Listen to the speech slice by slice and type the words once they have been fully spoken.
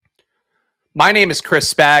My name is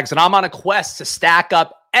Chris Spags, and I'm on a quest to stack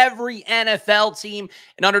up every NFL team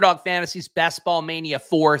in Underdog Fantasy's Best Ball Mania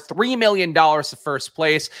 4, $3 million to first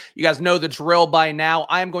place. You guys know the drill by now.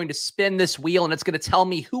 I am going to spin this wheel, and it's going to tell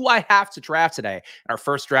me who I have to draft today in our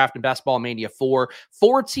first draft in Best Ball Mania 4.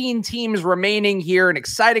 14 teams remaining here. An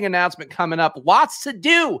exciting announcement coming up. Lots to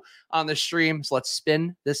do on the stream, so let's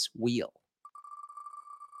spin this wheel.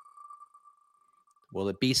 Will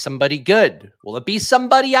it be somebody good? Will it be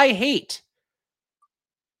somebody I hate?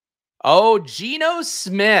 Oh, Geno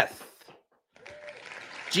Smith.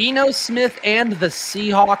 Geno Smith and the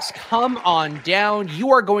Seahawks, come on down. You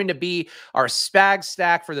are going to be our Spag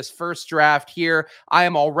stack for this first draft here. I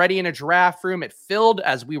am already in a draft room. It filled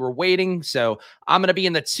as we were waiting, so I'm going to be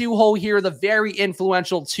in the 2-hole here, the very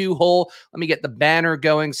influential 2-hole. Let me get the banner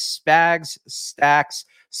going. Spags, stacks,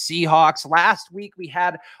 Seahawks. Last week, we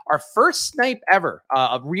had our first snipe ever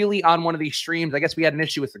really on one of these streams. I guess we had an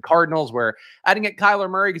issue with the Cardinals where I didn't get Kyler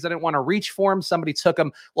Murray because I didn't want to reach for him. Somebody took him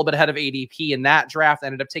a little bit ahead of ADP in that draft. I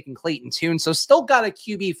ended up taking Clayton Tune, so still got a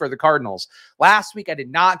QB for the Cardinals. Last week, I did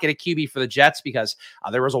not get a QB for the Jets because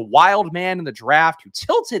there was a wild man in the draft who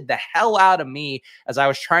tilted the hell out of me as I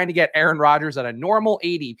was trying to get Aaron Rodgers at a normal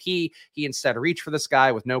ADP. He instead reached for this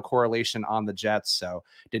guy with no correlation on the Jets, so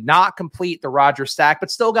did not complete the Rodgers stack, but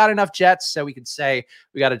still got enough Jets, so we could say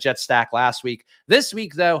we got a Jet stack last week. This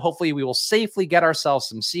week, though, hopefully we will safely get ourselves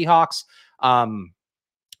some Seahawks.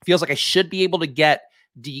 Feels like I should be able to get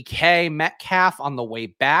DK Metcalf on the way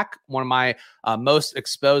back, one of my most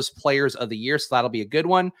exposed players of the year, so that'll be a good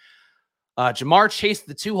one. Jamar Chase,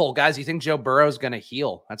 the 2-hole. Guys, you think Joe Burrow is going to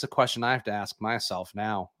heal? That's a question I have to ask myself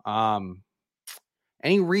now.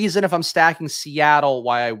 Any reason if I'm stacking Seattle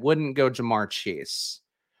why I wouldn't go Jamar Chase?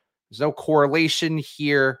 There's no correlation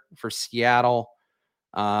here for Seattle.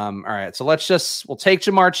 All right, so we'll take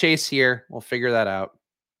Jamar Chase here. We'll figure that out.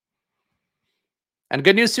 And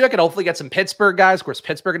good news, too, I could hopefully get some Pittsburgh guys. Of course,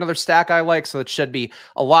 Pittsburgh, another stack I like, so it should be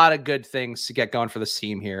a lot of good things to get going for this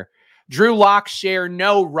team here. Drew Lock share,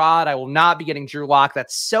 no Rod. I will not be getting Drew Lock.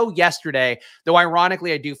 That's so yesterday, though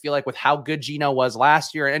ironically, I do feel like with how good Geno was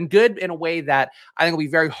last year, and good in a way that I think will be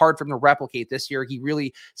very hard for him to replicate this year. He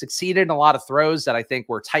really succeeded in a lot of throws that I think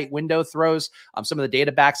were tight window throws. Some of the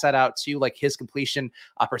data backs that out too, like his completion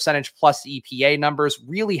percentage plus the EPA numbers,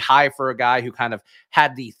 really high for a guy who kind of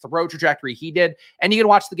had the throw trajectory he did. And you can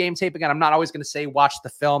watch the game tape again. I'm not always going to say watch the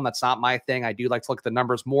film. That's not my thing. I do like to look at the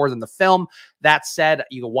numbers more than the film. That said,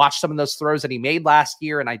 you can watch some of those throws that he made last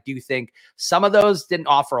year, and I do think some of those didn't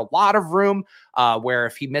offer a lot of room, where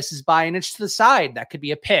if he misses by an inch to the side, that could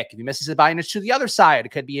be a pick. If he misses it by an inch to the other side, it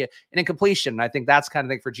could be an incompletion. And I think that's kind of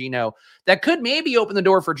thing for Geno that could maybe open the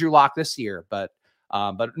door for Drew Lock this year. But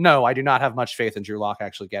no, I do not have much faith in Drew Lock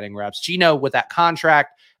actually getting reps. Geno with that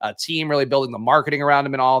contract, team really building the marketing around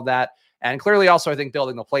him and all of that. And clearly also, I think,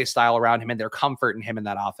 building the play style around him and their comfort in him in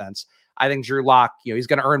that offense. I think Drew Lock, he's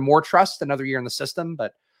going to earn more trust another year in the system,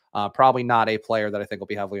 but probably not a player that I think will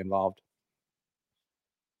be heavily involved.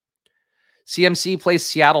 CMC plays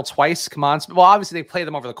Seattle twice. Come on. Well, obviously they play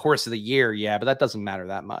them over the course of the year. Yeah, but that doesn't matter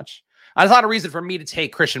that much. That's not a reason for me to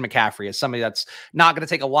take Christian McCaffrey as somebody that's not going to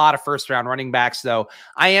take a lot of first-round running backs, though.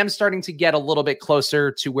 I am starting to get a little bit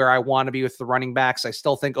closer to where I want to be with the running backs. I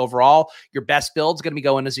still think overall your best build is going to be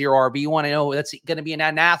going to 0 RB1. I know that's going to be an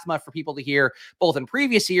anathema for people to hear both in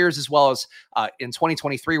previous years as well as in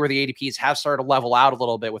 2023 where the ADPs have started to level out a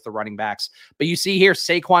little bit with the running backs. But you see here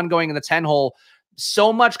Saquon going in the 10-hole.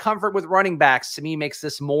 So much comfort with running backs to me makes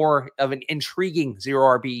this more of an intriguing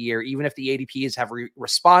 0 RB year, even if the ADPs have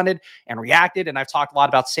responded and reacted. And I've talked a lot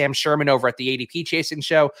about Sam Sherman over at the ADP Chasing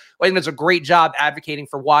Show. I think does a great job advocating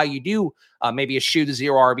for why you do maybe eschew the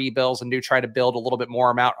 0 RB bills and do try to build a little bit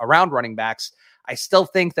more amount around running backs. I still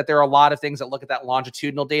think that there are a lot of things that look at that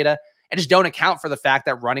longitudinal data and just don't account for the fact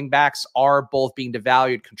that running backs are both being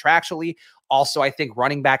devalued contractually. Also, I think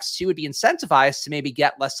running backs, too, would be incentivized to maybe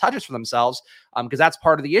get less touches for themselves because that's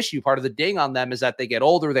part of the issue. Part of the ding on them is that they get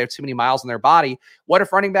older. They have too many miles in their body. What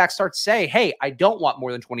if running backs start to say, hey, I don't want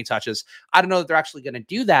more than 20 touches? I don't know that they're actually going to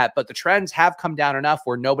do that, but the trends have come down enough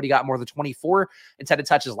where nobody got more than 24 intended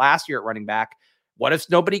touches last year at running back. What if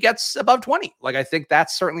nobody gets above 20? I think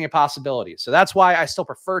that's certainly a possibility. So that's why I still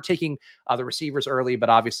prefer taking the receivers early, but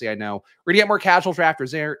obviously I know we're going to get more casual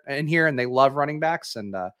drafters in here, and they love running backs,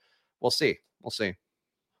 and we'll see. We'll see.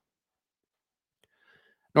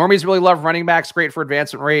 Normies really love running backs. Great for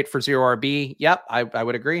advancement rate for 0 RB. Yep, I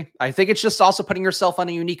would agree. I think it's just also putting yourself on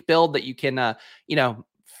a unique build that you can,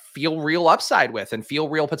 feel real upside with and feel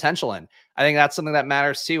real potential in. I think that's something that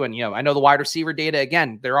matters too. And, I know the wide receiver data,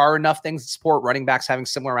 again, there are enough things to support running backs having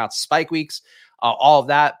similar amounts of spike weeks, all of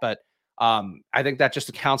that. But I think that just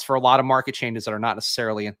accounts for a lot of market changes that are not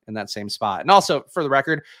necessarily in that same spot. And also, for the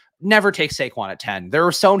record, never take Saquon at 10. There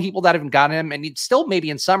are so many people that have gotten him, and he'd still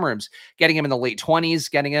maybe in some rooms getting him in the late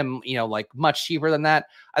 20s, getting him, like much cheaper than that.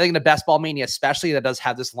 I think in the best ball mania, especially that does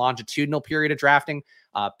have this longitudinal period of drafting,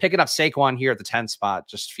 picking up Saquon here at the 10 spot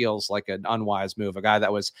just feels like an unwise move. A guy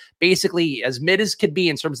that was basically as mid as could be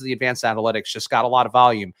in terms of the advanced analytics, just got a lot of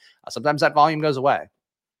volume. Sometimes that volume goes away.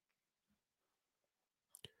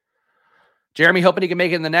 Jeremy, hoping you can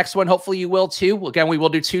make it in the next one. Hopefully you will too. Again, we will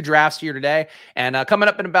do 2 drafts here today. And coming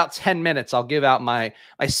up in about 10 minutes, I'll give out my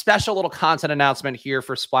special little content announcement here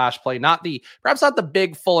for Splash Play. Perhaps not the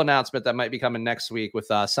big full announcement that might be coming next week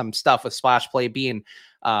with some stuff with Splash Play being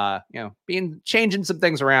changing some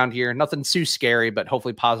things around here. Nothing too scary, but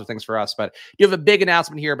hopefully positive things for us. But you have a big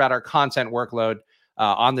announcement here about our content workload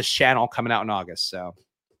on this channel coming out in August.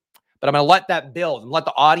 But I'm going to let that build and let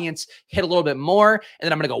the audience hit a little bit more. And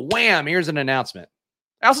then I'm going to go, wham, here's an announcement.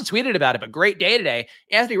 I also tweeted about it, but great day today.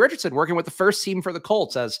 Anthony Richardson working with the first team for the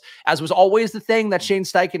Colts, as was always the thing that Shane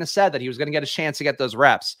Steichen has said, that he was going to get a chance to get those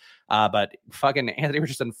reps. But fucking Anthony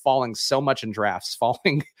Richardson falling so much in drafts.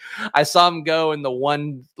 I saw him go in the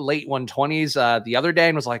late 120s the other day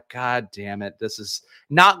and was like, God damn it. This is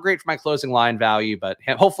not great for my closing line value, but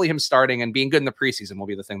hopefully him starting and being good in the preseason will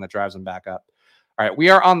be the thing that drives him back up. All right, we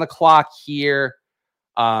are on the clock here.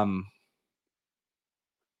 I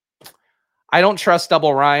don't trust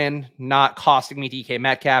double Ryan not costing me DK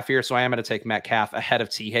Metcalf here, so I am going to take Metcalf ahead of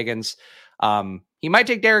T. Higgins. He might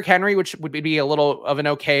take Derrick Henry, which would be a little of an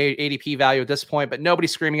okay ADP value at this point, but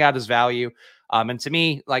nobody's screaming out his value. And to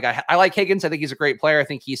me, I like Higgins. I think he's a great player. I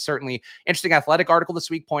think he's certainly interesting athletic article this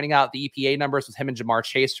week pointing out the EPA numbers with him and Jamar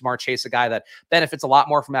Chase. Jamar Chase, a guy that benefits a lot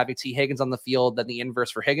more from having T. Higgins on the field than the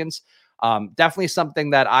inverse for Higgins. Definitely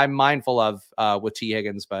something that I'm mindful of with T.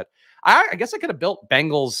 Higgins, but I guess I could have built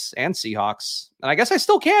Bengals and Seahawks, and I guess I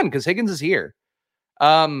still can because Higgins is here.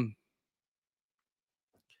 Because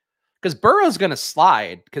Burrow's going to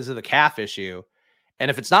slide because of the calf issue. And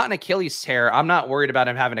if it's not an Achilles tear, I'm not worried about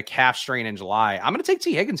him having a calf strain in July. I'm going to take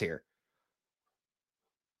T. Higgins here.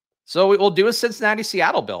 So we'll do a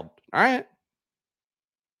Cincinnati-Seattle build. All right.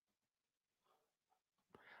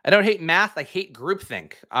 I don't hate math. I hate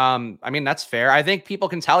groupthink. I mean, that's fair. I think people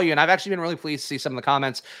can tell you, and I've actually been really pleased to see some of the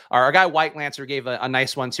comments. Our guy White Lancer gave a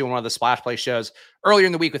nice one too on one of the Splash Play shows earlier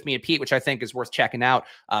in the week with me and Pete, which I think is worth checking out.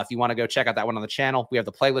 If you want to go check out that one on the channel, we have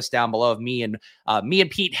the playlist down below of me and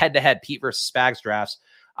Pete head to head, Pete versus Spags drafts.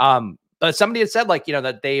 But somebody had said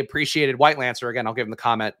that they appreciated White Lancer. Again, I'll give him the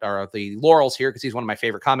comment or the laurels here because he's one of my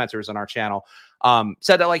favorite commenters on our channel.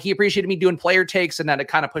 Said that he appreciated me doing player takes and that it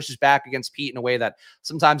kind of pushes back against Pete in a way that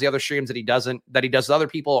sometimes the other streams that he does with other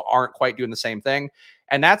people aren't quite doing the same thing.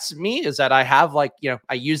 And that's me, is that I have I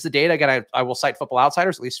use the data. Again, I will cite Football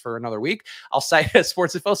Outsiders at least for another week. I'll cite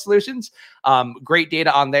Sports Info Solutions. Great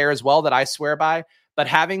data on there as well that I swear by. But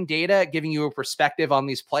having data, giving you a perspective on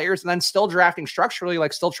these players, and then still drafting structurally,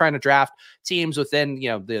 still trying to draft teams within,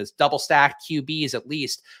 the double stack QBs at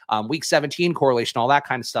least, week 17 correlation, all that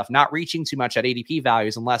kind of stuff, not reaching too much at ADP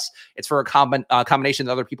values unless it's for a combination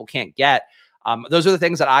that other people can't get. Those are the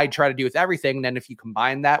things that I try to do with everything. And then if you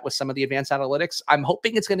combine that with some of the advanced analytics, I'm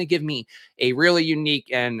hoping it's going to give me a really unique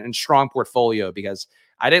and strong portfolio, because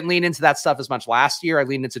I didn't lean into that stuff as much last year. I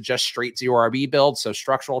leaned into just straight zero RB builds, so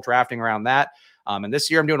structural drafting around that. And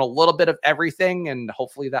this year I'm doing a little bit of everything, and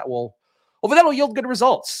hopefully that'll yield good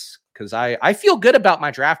results, because I feel good about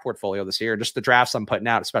my draft portfolio this year, just the drafts I'm putting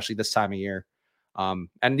out, especially this time of year. And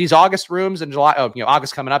these August rooms and July,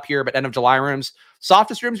 August coming up here, but end of July rooms,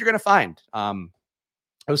 softest rooms you're going to find.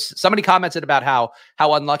 Somebody commented about how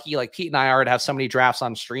unlucky Pete and I are to have so many drafts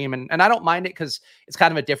on stream, and I don't mind it because it's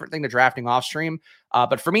kind of a different thing to drafting off stream.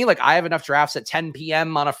 But for me, I have enough drafts at 10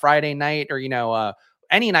 p.m. on a Friday night, or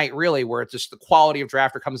any night really, where it's just the quality of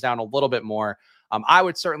drafter comes down a little bit more. I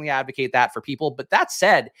would certainly advocate that for people. But that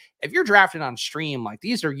said, if you're drafting on stream,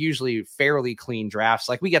 these are usually fairly clean drafts.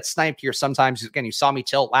 We get sniped here sometimes. Again, you saw me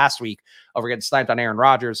tilt last week over getting sniped on Aaron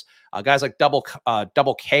Rodgers. Guys like double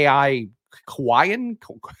KI Kawhian,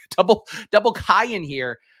 double Kyan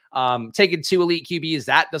here, taking 2 elite QBs.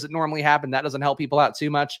 That doesn't normally happen. That doesn't help people out too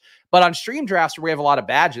much. But on stream drafts where we have a lot of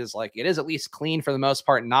badges, it is at least clean for the most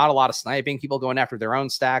part. Not a lot of sniping, people going after their own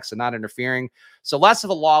stacks and not interfering. So less of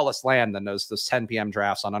a lawless land than those 10 p.m.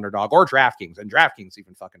 drafts on Underdog or DraftKings, and DraftKings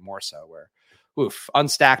even fucking more so, where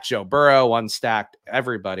unstacked Joe Burrow, unstacked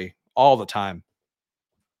everybody all the time.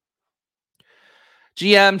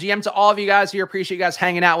 GM to all of you guys here. Appreciate you guys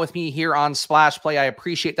hanging out with me here on Splash Play. I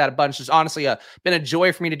appreciate that a bunch. It's honestly been a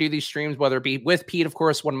joy for me to do these streams, whether it be with Pete, of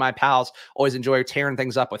course, one of my pals. Always enjoy tearing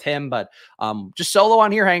things up with him, but just solo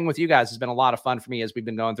on here hanging with you guys has been a lot of fun for me as we've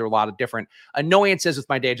been going through a lot of different annoyances with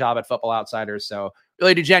my day job at Football Outsiders. So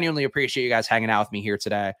really do genuinely appreciate you guys hanging out with me here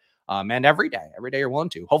today. And every day you're willing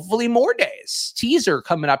to. Hopefully more days. Teaser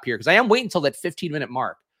coming up here because I am waiting until that 15-minute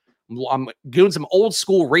mark. I'm doing some old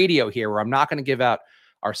school radio here where I'm not going to give out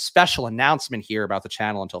our special announcement here about the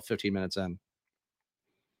channel until 15 minutes in.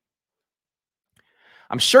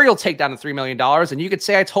 I'm sure you'll take down the $3 million and you could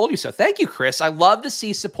say, I told you so. Thank you, Chris. I love to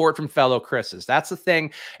see support from fellow Chris's. That's the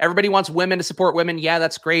thing. Everybody wants women to support women. Yeah,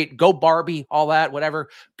 that's great. Go Barbie, all that, whatever.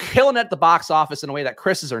 Killing at the box office in a way that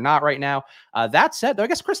Chris's are not right now. That said, though, I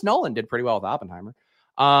guess Chris Nolan did pretty well with Oppenheimer.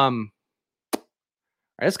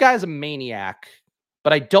 This guy's a maniac,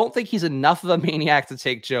 but I don't think he's enough of a maniac to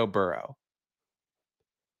take Joe Burrow.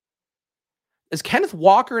 Is Kenneth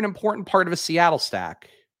Walker an important part of a Seattle stack?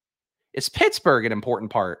 Is Pittsburgh an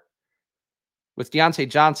important part with Deontay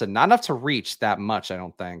Johnson? Not enough to reach that much, I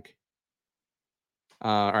don't think.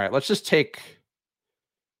 All right, let's take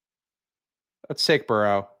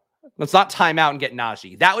Burrow. Let's not time out and get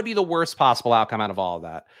Najee. That would be the worst possible outcome out of all of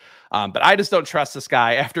that. But I just don't trust this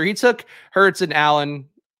guy. After he took Hurts and Allen,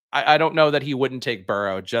 I don't know that he wouldn't take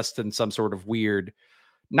Burrow just in some sort of weird,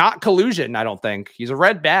 not collusion, I don't think. He's a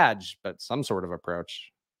red badge, but some sort of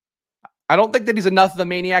approach. I don't think that he's enough of the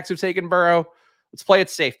maniacs who've taken Burrow. Let's play it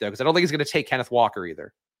safe, though, because I don't think he's going to take Kenneth Walker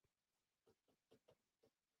either.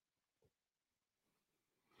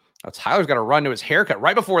 Oh, Tyler's got to run to his haircut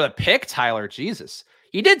right before the pick, Tyler. Jesus.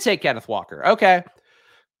 He did take Kenneth Walker. Okay.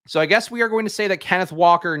 So I guess we are going to say that Kenneth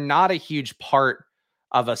Walker, not a huge part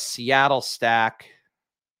of a Seattle stack.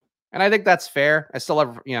 And I think that's fair. I still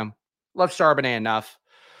love Charbonnet enough.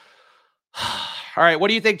 All right. What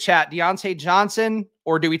do you think, chat? Deontay Johnson,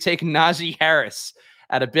 or do we take Najee Harris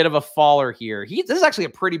at a bit of a faller here? This is actually a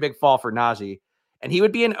pretty big fall for Najee, and he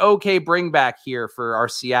would be an okay bring back here for our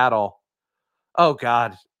Seattle. Oh,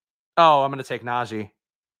 God. Oh, I'm going to take Najee.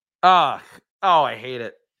 Oh, I hate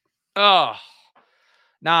it. Oh,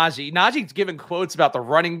 Najee's giving quotes about the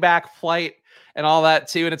running back flight and all that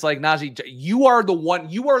too. And it's like, Najee, you are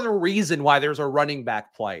the reason why there's a running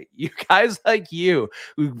back plight. You guys like you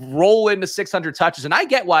who roll into 600 touches. And I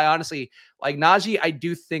get why, honestly, like Najee, I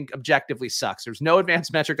do think objectively sucks. There's no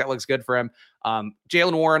advanced metric that looks good for him.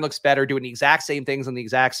 Jalen Warren looks better doing the exact same things on the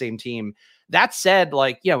exact same team. That said,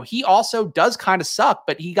 he also does kind of suck,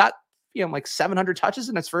 but he got, 700 touches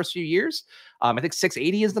in his first few years. I think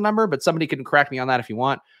 680 is the number, but somebody can correct me on that if you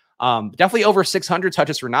want. Definitely over 600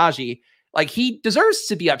 touches for Najee. Like, he deserves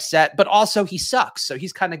to be upset, but also he sucks. So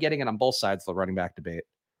he's kind of getting it on both sides of the running back debate.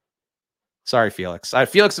 Sorry, Felix.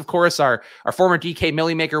 Felix, of course, our former DK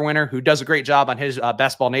Millie Maker winner, who does a great job on his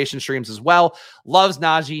Best Ball Nation streams as well, loves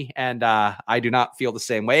Najee, and I do not feel the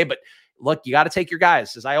same way. But look, you got to take your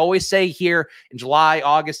guys. As I always say here in July,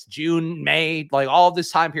 August, June, May, like all of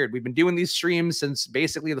this time period, we've been doing these streams since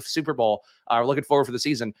basically the Super Bowl. We're looking forward for the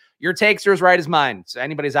season. Your takes are as right as mine. So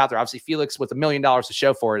anybody's out there, obviously Felix with $1 million to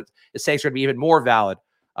show for it, his takes are going to be even more valid.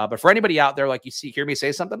 But for anybody out there, like hear me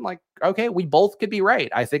say something like, okay, we both could be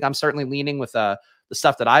right. I think I'm certainly leaning with the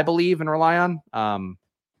stuff that I believe and rely on.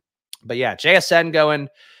 But yeah, JSN going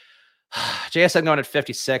at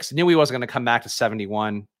 56. Knew he wasn't going to come back to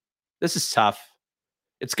 71. This is tough.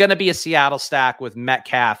 It's going to be a Seattle stack with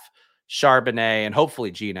Metcalf, Charbonnet, and hopefully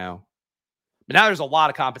Geno. But now there's a lot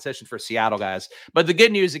of competition for Seattle guys. But the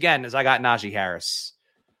good news, again, is I got Najee Harris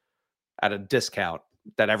at a discount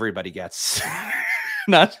that everybody gets.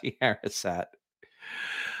 Najee Harris at.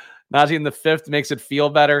 Najee in the 5th makes it feel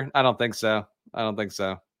better? I don't think so.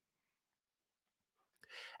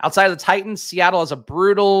 Outside of the Titans, Seattle has a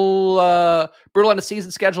brutal end of season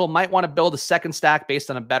schedule. Might want to build a second stack based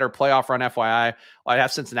on a better playoff run, FYI. Well, I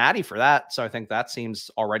have Cincinnati for that, so I think that seems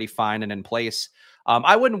already fine and in place.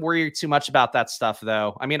 I wouldn't worry too much about that stuff,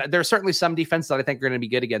 though. I mean, there's certainly some defense that I think are going to be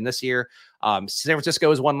good again this year. San Francisco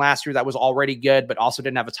was one last year that was already good, but also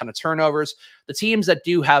didn't have a ton of turnovers. The teams that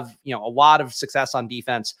do have, a lot of success on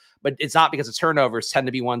defense, but it's not because of turnovers, tend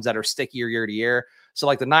to be ones that are stickier year to year. So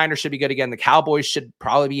like the Niners should be good again. The Cowboys should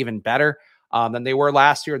probably be even better than they were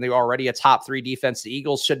last year, and they were already a top 3 defense. The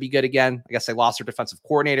Eagles should be good again. I guess they lost their defensive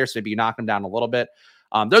coordinator, so maybe you knock them down a little bit.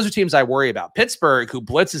 Those are teams I worry about. Pittsburgh, who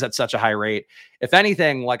blitzes at such a high rate. If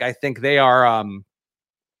anything, I think they are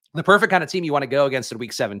the perfect kind of team you want to go against in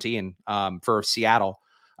week 17 for Seattle.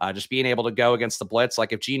 Just being able to go against the blitz.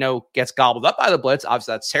 Like if Geno gets gobbled up by the blitz,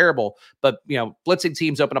 obviously that's terrible. But, blitzing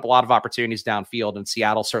teams open up a lot of opportunities downfield, and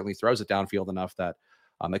Seattle certainly throws it downfield enough that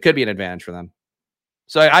it could be an advantage for them.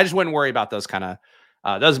 So I just wouldn't worry about those kind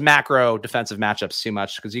of those macro defensive matchups too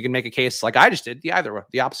much, because you can make a case like I just did the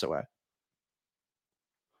opposite way.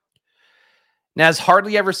 Naz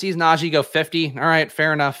hardly ever sees Najee go 50. All right,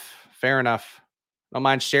 fair enough. Don't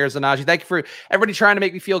mind shares of Najee. Thank you for everybody trying to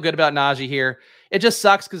make me feel good about Najee here. It just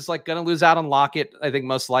sucks because like going to lose out on Lockett, I think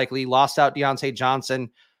most likely. Lost out Deontay Johnson.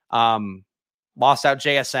 Lost out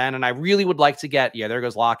JSN. And I really would like to get, there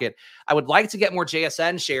goes Lockett. I would like to get more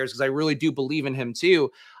JSN shares because I really do believe in him too.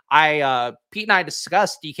 Pete and I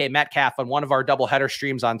discussed DK Metcalf on one of our doubleheader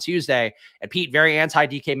streams on Tuesday, and Pete, very anti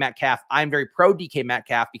DK Metcalf. I'm very pro DK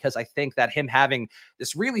Metcalf because I think that him having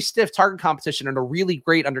this really stiff target competition and a really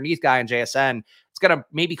great underneath guy in JSN, it's going to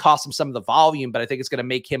maybe cost him some of the volume, but I think it's going to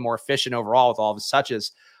make him more efficient overall with all of his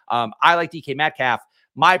touches. I like DK Metcalf.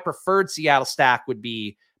 My preferred Seattle stack would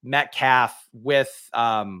be Metcalf with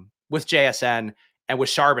JSN and with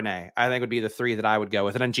Charbonnet. I think would be the three that I would go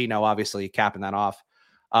with. And then Geno, obviously, capping that off.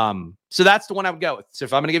 So that's the one I would go with. So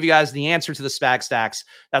if I'm going to give you guys the answer to the spag stacks,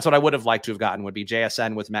 that's what I would have liked to have gotten, would be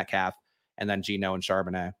JSN with Metcalf and then Geno and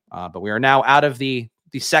Charbonnet. But we are now out of the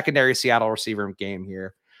secondary Seattle receiver game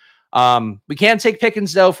here. We can take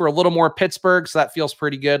Pickens though for a little more Pittsburgh. So that feels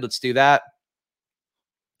pretty good. Let's do that.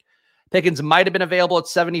 Pickens might have been available at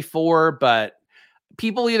 74, but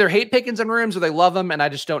people either hate Pickens in rooms or they love him. And I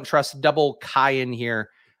just don't trust double Kai in here.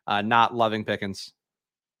 Not loving Pickens.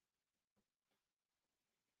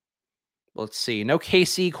 Let's see. No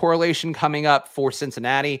KC correlation coming up for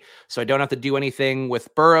Cincinnati, so I don't have to do anything with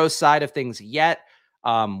Burrow's side of things yet.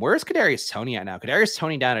 Where's Kadarius Toney at now? Kadarius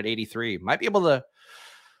Toney down at 83. Might be able to.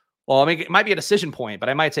 Well, I mean, it might be a decision point, but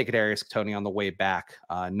I might take Kadarius Toney on the way back.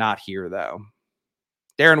 Not here though.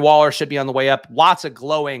 Darren Waller should be on the way up. Lots of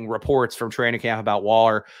glowing reports from training camp about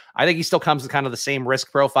Waller. I think he still comes with kind of the same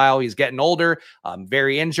risk profile. He's getting older,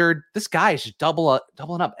 very injured. This guy is just doubling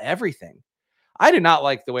up everything. I do not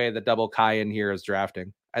like the way the double Kai in here is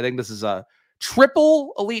drafting. I think this is a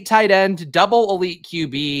triple elite tight end, double elite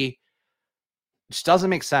QB. Just doesn't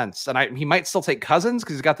make sense. And he might still take Cousins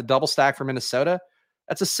because he's got the double stack for Minnesota.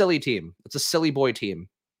 That's a silly team. It's a silly boy team.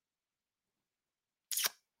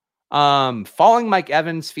 Falling Mike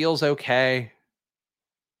Evans feels okay.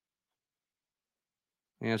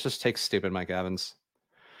 Yeah, it just takes stupid Mike Evans.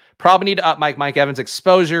 Probably need to up Mike Evans'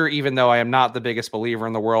 exposure, even though I am not the biggest believer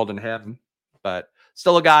in the world in him. But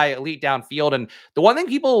still a guy elite downfield. And the one thing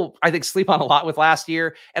people, I think, sleep on a lot with last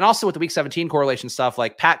year, and also with the week 17 correlation stuff,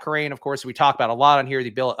 like Pat Kerrane, of course, we talk about a lot on here,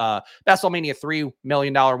 the Best Ball Mania $3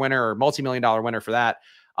 million winner or multi-million-dollar winner for that.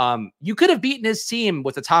 You could have beaten his team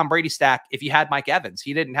with a Tom Brady stack if you had Mike Evans.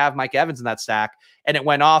 He didn't have Mike Evans in that stack, and it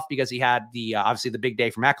went off because he had the obviously the big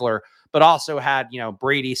day from Eckler, but also had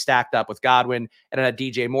Brady stacked up with Godwin, and then had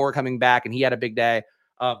DJ Moore coming back, and he had a big day.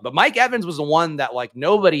 But Mike Evans was the one that like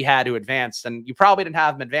nobody had who advanced, and you probably didn't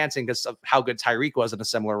have him advancing because of how good Tyreek was in a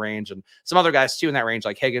similar range, and some other guys too in that range,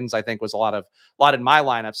 like Higgins, I think was a lot in my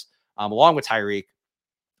lineups, along with Tyreek.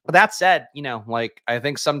 But that said, like I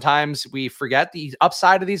think sometimes we forget the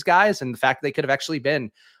upside of these guys and the fact that they could have actually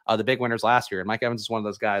been the big winners last year. And Mike Evans is one of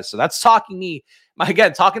those guys. So that's talking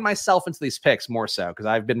myself into these picks more so because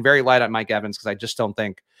I've been very light on Mike Evans because I don't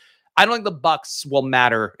think the Bucs will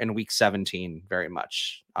matter in week 17 very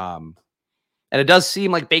much. And it does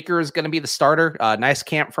seem like Baker is going to be the starter. Nice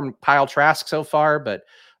camp from Kyle Trask so far, but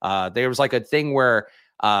there was like a thing where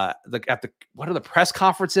what are the press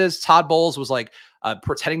conferences? Todd Bowles was like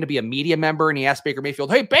pretending to be a media member, and he asked Baker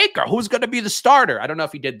Mayfield, "Hey Baker, who's going to be the starter?" I don't know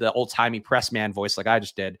if he did the old timey press man voice like I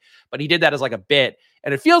just did, but he did that as like a bit,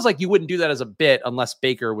 and it feels like you wouldn't do that as a bit unless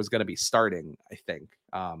Baker was going to be starting. I think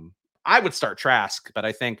I would start Trask, but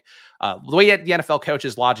I think the way the NFL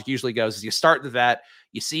coaches' logic usually goes is you start the vet,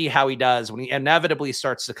 you see how he does. When he inevitably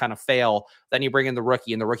starts to kind of fail, then you bring in the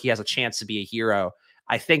rookie, and the rookie has a chance to be a hero.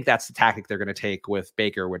 I think that's the tactic they're going to take with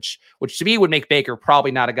Baker, which to me would make Baker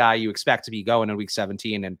probably not a guy you expect to be going in week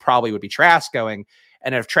 17, and probably would be Trask going.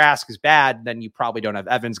 And if Trask is bad, then you probably don't have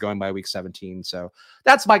Evans going by week 17. So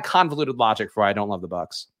that's my convoluted logic for why I don't love the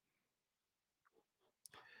Bucs.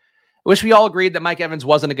 I wish we all agreed that Mike Evans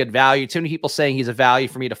wasn't a good value. Too many people saying he's a value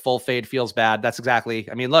for me to full fade feels bad. That's exactly.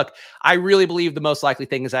 I mean, look, I really believe the most likely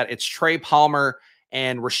thing is that it's Trey Palmer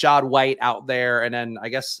and Rachaad White out there. And then I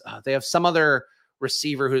guess they have some other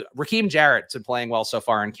receiver who Raheem Jarrett's been playing well so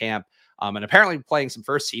far in camp. And apparently playing some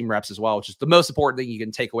first team reps as well, which is the most important thing you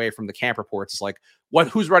can take away from the camp reports is like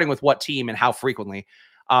who's running with what team and how frequently.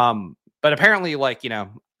 But apparently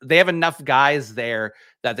they have enough guys there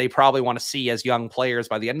that they probably want to see as young players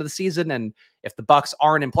by the end of the season. And if the Bucs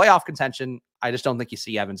aren't in playoff contention, I just don't think you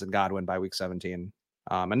see Evans and Godwin by week 17.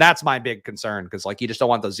 And that's my big concern because like you just don't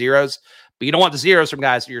want those zeros, but you don't want the zeros from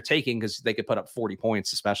guys that you're taking because they could put up 40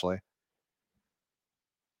 points, especially.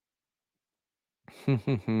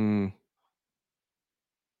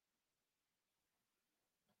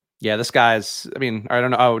 Yeah, this guy's, I mean, I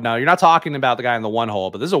don't know. Oh, no, you're not talking about the guy in the one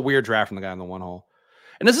hole, but this is a weird draft from the guy in the one hole.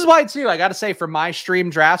 And this is why, too, I got to say, for my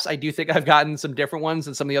stream drafts, I do think I've gotten some different ones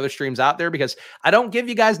than some of the other streams out there because I don't give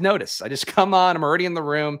you guys notice. I just come on, I'm already in the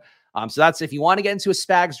room. So that's if you want to get into a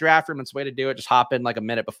Spags draft room, it's a way to do it. Just hop in like a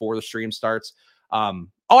minute before the stream starts.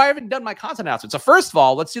 I haven't done my content announcement. So first of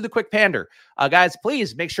all, let's do the quick pander. Guys,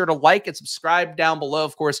 please make sure to like and subscribe down below.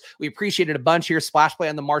 Of course, we appreciate it a bunch here. Splash Play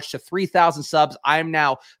on the march to 3,000 subs. I'm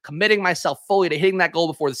now committing myself fully to hitting that goal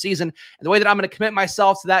before the season. And the way that I'm going to commit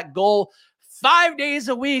myself to that goal, 5 days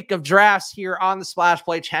a week of drafts here on the Splash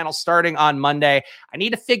Play channel starting on Monday. I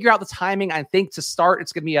need to figure out the timing. I think to start,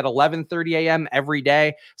 it's going to be at 11:30 a.m. every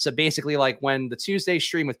day. So basically, like when the Tuesday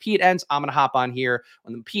stream with Pete ends, I'm going to hop on here.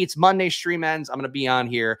 When the Pete's Monday stream ends, I'm going to be on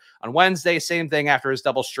here. On Wednesday, same thing after his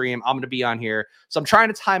double stream, I'm going to be on here. So I'm trying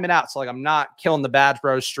to time it out. So like I'm not killing the Badge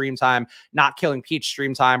Bros stream time, not killing Pete's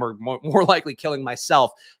stream time, or more likely killing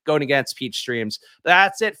myself going against Pete's streams.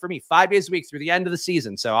 That's it for me. 5 days a week through the end of the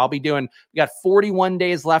season. So I'll be doing, we got 41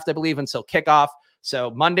 days left, I believe, until kickoff. So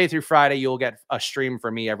Monday through Friday, you'll get a stream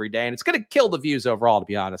from me every day. And it's going to kill the views overall, to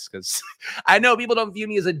be honest, because I know people don't view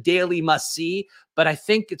me as a daily must-see, but I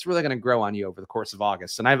think it's really going to grow on you over the course of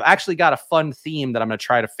August. And I've actually got a fun theme that I'm going to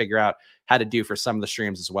try to figure out how to do for some of the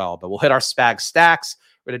streams as well. But we'll hit our Spag stacks.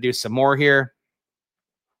 We're going to do some more here.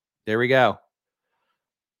 There we go.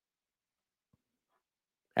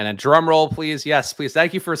 And a drum roll, please. Yes, please.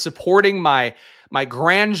 Thank you for supporting my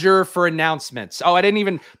grandeur for announcements. Oh, I didn't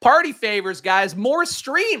even party favors, guys. More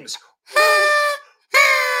streams.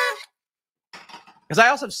 Because I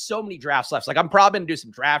also have so many drafts left. Like I'm probably gonna do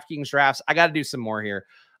some DraftKings drafts. I got to do some more here.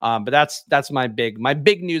 But that's my big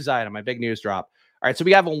news item, my big news drop. All right, so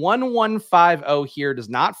we have a 1150 here. Does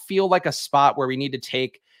not feel like a spot where we need to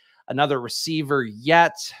take another receiver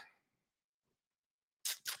yet.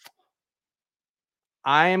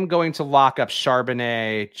 I am going to lock up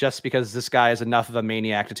Charbonnet just because this guy is enough of a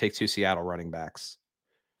maniac to take 2 Seattle running backs.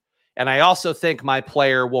 And I also think my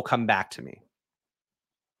player will come back to me.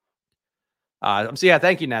 So yeah,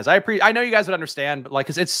 thank you, Nez. I know you guys would understand, but like,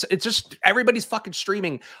 cause it's just everybody's fucking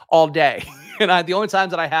streaming all day, and the only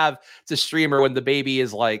times that I have to stream are when the baby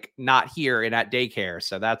is like not here and at daycare.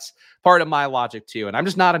 So that's part of my logic too. And I'm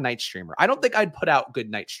just not a night streamer. I don't think I'd put out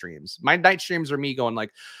good night streams. My night streams are me going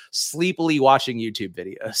like sleepily watching YouTube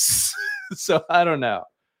videos. So I don't know.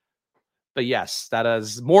 But yes, that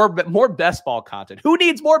is more best ball content. Who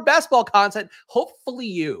needs more best ball content? Hopefully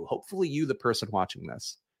you, the person watching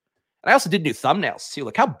this. And I also did new thumbnails too.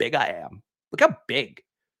 Look how big I am. Look how big.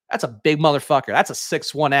 That's a big motherfucker. That's a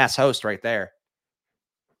 6'1" ass host right there.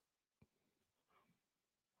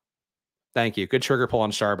 Thank you. Good trigger pull on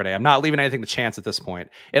Charbonnet. I'm not leaving anything to chance at this point.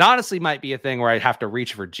 It honestly might be a thing where I'd have to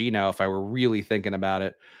reach for Gino if I were really thinking about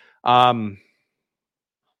it.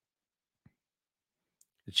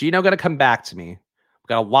 Gino going to come back to me. We've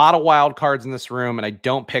got a lot of wild cards in this room, and I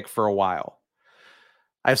don't pick for a while.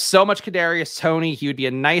 I have so much Kadarius Toney. He would be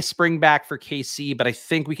a nice bring back for KC, but I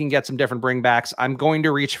think we can get some different bring backs. I'm going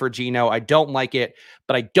to reach for Gino. I don't like it,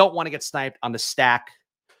 but I don't want to get sniped on the stack.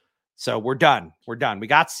 So we're done. We're done. We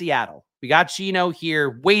got Seattle. We got Gino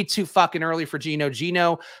here. Way too fucking early for Gino.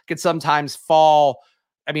 Gino could sometimes fall.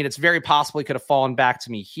 I mean, it's very possible he could have fallen back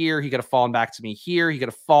to me here. He could have fallen back to me here. He could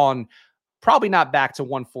have fallen probably not back to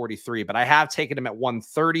 143, but I have taken him at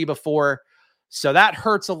 130 before. So that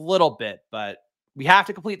hurts a little bit, but we have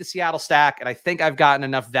to complete the Seattle stack, and I think I've gotten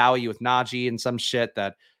enough value with Najee and some shit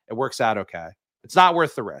that it works out okay. It's not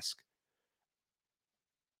worth the risk.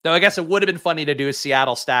 Though I guess it would have been funny to do a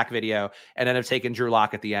Seattle stack video and then have taken Drew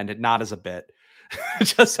Lock at the end, and not as a bit.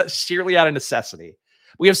 Just sheerly out of necessity.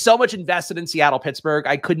 We have so much invested in Seattle-Pittsburgh,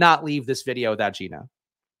 I could not leave this video without Gino.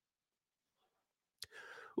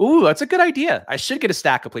 Ooh, that's a good idea. I should get a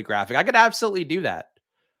stack complete graphic. I could absolutely do that.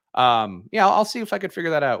 Yeah, I'll see if I could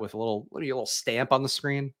figure that out with a little stamp on the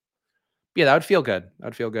screen. Yeah, that would feel good. That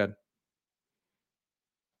would feel good.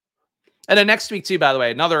 And then next week too, by the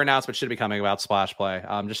way, another announcement should be coming about Splash Play.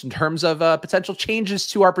 Just in terms of potential changes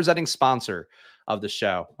to our presenting sponsor of the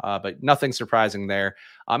show, but nothing surprising there.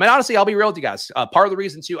 And honestly, I'll be real with you guys. Part of the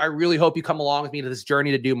reason too, I really hope you come along with me to this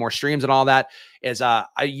journey to do more streams and all that is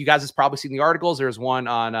you guys have probably seen the articles. There's one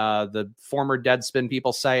on the former Deadspin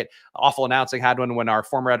People site. Awful Announcing had one when our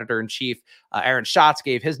former editor-in-chief, Aaron Schatz,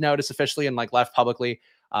 gave his notice officially and like left publicly.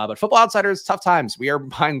 But Football Outsiders, tough times. We are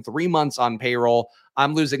behind 3 months on payroll.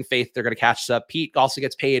 I'm losing faith they're going to catch us up. Pete also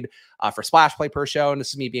gets paid for splash play per show, and this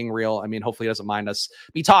is me being real. I mean, hopefully he doesn't mind us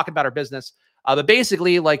me talking about our business. But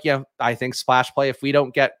basically, like, I think splash play, if we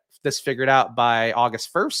don't get this figured out by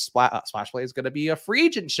August 1st, splash play is going to be a free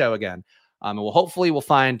agent show again. And we'll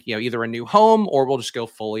find, either a new home or we'll just go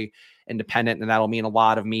fully independent. And that'll mean a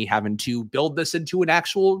lot of me having to build this into an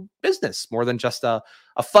actual business more than just a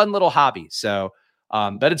fun little hobby. So,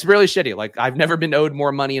 but it's really shitty. Like, I've never been owed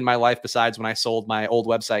more money in my life besides when I sold my old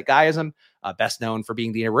website, Guyism, best known for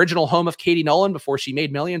being the original home of Katie Nolan before she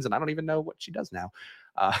made millions. And I don't even know what she does now.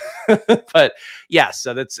 But yeah,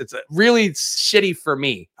 so it's really shitty for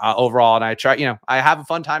me overall. And I try, I have a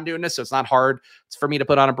fun time doing this. So it's not hard. It's for me to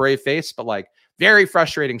put on a brave face, but like very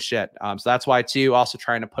frustrating shit. So that's why too, also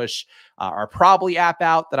trying to push our Probably app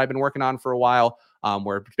out that I've been working on for a while.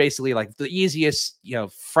 Where basically like the easiest,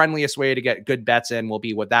 friendliest way to get good bets in will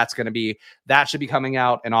be what that's going to be. That should be coming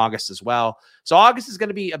out in August as well. So August is going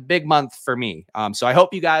to be a big month for me. So I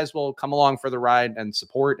hope you guys will come along for the ride and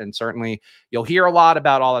support. And certainly you'll hear a lot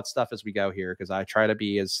about all that stuff as we go here, because I try to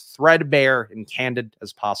be as threadbare and candid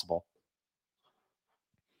as possible.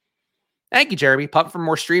 Thank you, Jeremy. Pump for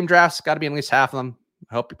more stream drafts. Got to be at least half of them.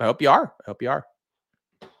 I hope you are.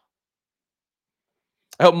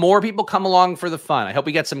 I hope more people come along for the fun. I hope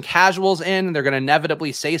we get some casuals in. They're going to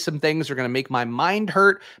inevitably say some things. They're going to make my mind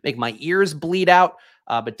hurt, make my ears bleed out,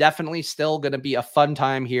 but definitely still going to be a fun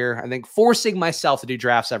time here. I think forcing myself to do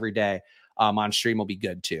drafts every day on stream will be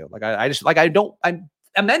good too. Like I'm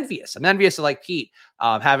envious. I'm envious of like Pete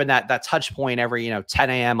having that touch point every 10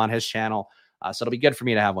 a.m. on his channel. So it'll be good for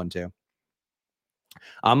me to have one too.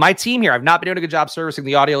 My team here, I've not been doing a good job servicing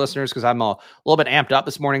the audio listeners because I'm a little bit amped up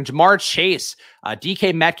this morning. Jamar Chase,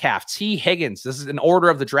 DK Metcalf, T. Higgins. This is an order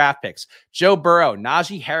of the draft picks. Joe Burrow,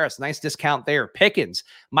 Najee Harris, nice discount there. Pickens,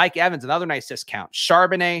 Mike Evans, another nice discount.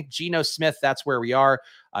 Charbonnet, Geno Smith, that's where we are.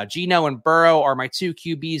 Geno and Burrow are my 2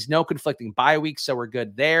 QBs. No conflicting bye weeks, so we're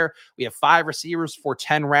good there. We have 5 receivers for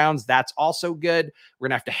 10 rounds. That's also good. We're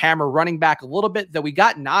going to have to hammer running back a little bit, though we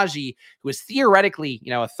got Najee, who is theoretically,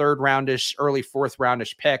 a third roundish, early fourth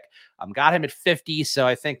roundish pick. Got him at 50, so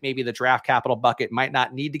I think maybe the draft capital bucket might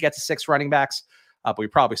not need to get to 6 running backs, but we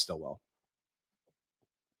probably still will.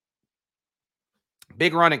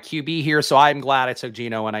 Big run at QB here, so I'm glad I took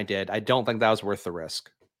Geno when I did. I don't think that was worth the risk.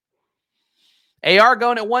 AR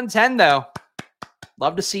going at 110, though.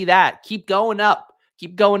 Love to see that. Keep going up.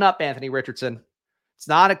 Keep going up, Anthony Richardson. It's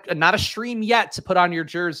not a stream yet to put on your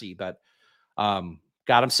jersey, but God,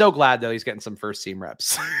 I'm so glad, though, he's getting some first-team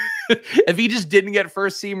reps. If he just didn't get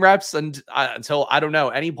first-team reps until, I don't know,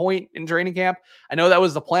 any point in training camp, I know that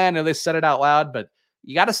was the plan, and they said it out loud, but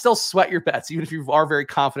you got to still sweat your bets, even if you are very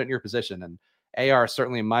confident in your position, and AR is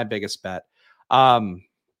certainly my biggest bet. I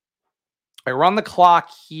run the clock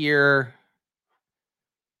here.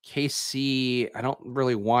 KC, I don't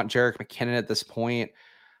really want Jerick McKinnon at this point.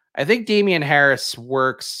 I think Damian Harris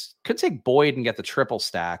works. Could take Boyd and get the triple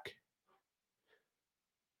stack.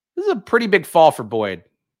 This is a pretty big fall for Boyd.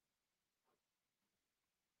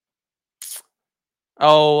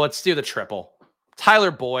 Oh, let's do the triple. Tyler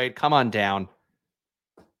Boyd, come on down.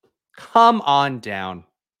 Come on down.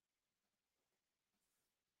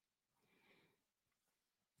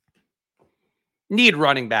 Need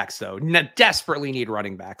running backs, though. Desperately need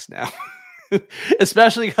running backs now.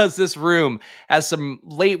 Especially because this room has some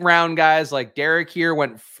late round guys like Derek here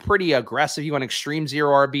went pretty aggressive. He went extreme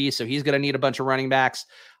 0 RB, so he's going to need a bunch of running backs.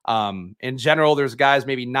 In general, there's guys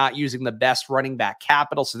maybe not using the best running back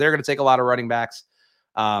capital, so they're going to take a lot of running backs.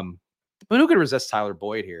 But who could resist Tyler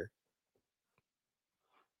Boyd here?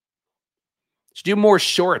 Should do more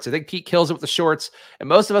shorts. I think Pete kills it with the shorts, and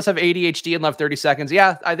most of us have ADHD and left 30 seconds.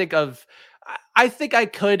 Yeah, I think I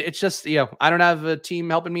could. It's just, I don't have a team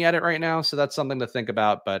helping me edit right now, so that's something to think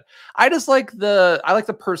about. But I just like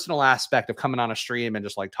the personal aspect of coming on a stream and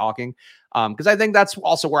just like talking, because I think that's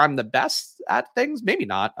also where I'm the best at things. Maybe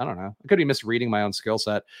not. I don't know. I could be misreading my own skill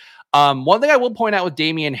set. One thing I will point out with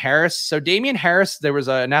Damian Harris. So Damian Harris, there was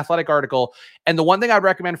an Athletic article, and the one thing I'd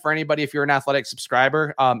recommend for anybody, if you're an Athletic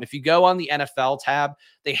subscriber, if you go on the NFL tab,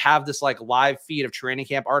 they have this like live feed of training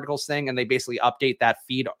camp articles thing, and they basically update that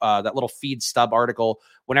feed, that little feed stub article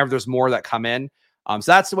whenever there's more that come in. So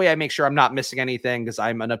that's the way I make sure I'm not missing anything, because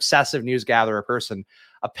I'm an obsessive news gatherer person.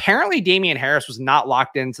 Apparently, Damian Harris was not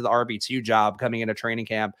locked into the RB2 job coming into training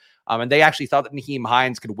camp, and they actually thought that Nyheim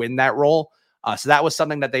Hines could win that role. So that was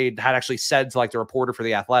something that they had actually said to like the reporter for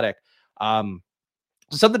the Athletic.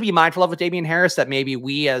 Something to be mindful of with Damian Harris, that maybe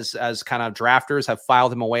we as kind of drafters have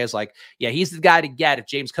filed him away as like, yeah, he's the guy to get if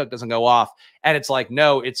James Cook doesn't go off. And it's like,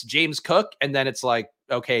 no, it's James Cook. And then it's like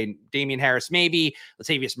okay, Damian Harris, maybe,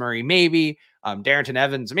 Latavius Murray, maybe, Darrington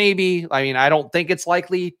Evans, maybe. I mean, I don't think it's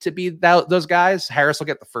likely to be those guys. Harris will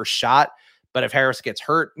get the first shot, but if Harris gets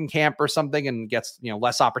hurt in camp or something and gets,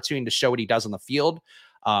 less opportunity to show what he does on the field,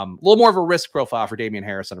 a little more of a risk profile for Damian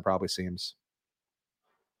Harris than it probably seems.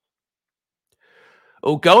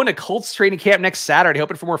 Oh, going to Colts training camp next Saturday,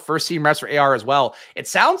 hoping for more first team reps for AR as well. It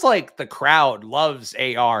sounds like the crowd loves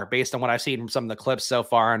AR based on what I've seen from some of the clips so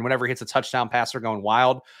far. And whenever he hits a touchdown pass, they're going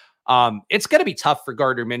wild. It's going to be tough for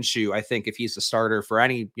Gardner Minshew, I think, if he's the starter for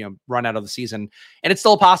any run out of the season. And it's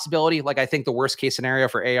still a possibility. Like, I think the worst case scenario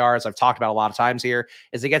for AR, as I've talked about a lot of times here,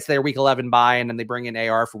 is they get to their week 11 bye and then they bring in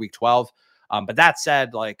AR for week 12. But that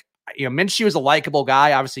said, like, Minshew is a likable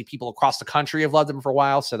guy. Obviously, people across the country have loved him for a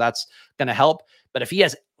while, so that's going to help. But if he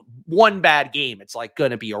has one bad game, it's like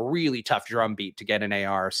going to be a really tough drum beat to get an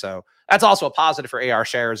AR. So that's also a positive for AR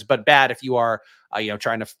shares, but bad if you are,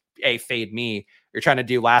 trying to fade me. You're trying to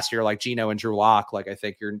do last year like Geno and Drew Lock. Like, I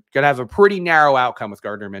think you're going to have a pretty narrow outcome with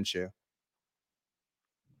Gardner Minshew.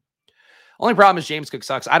 Only problem is James Cook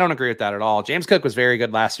sucks. I don't agree with that at all. James Cook was very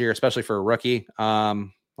good last year, especially for a rookie. Hold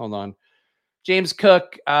on. James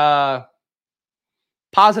Cook,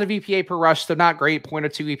 positive EPA per rush, so not great,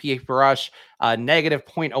 0.02 EPA per rush, negative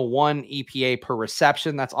 0.01 EPA per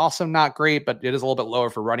reception. That's also not great, but it is a little bit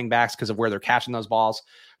lower for running backs because of where they're catching those balls.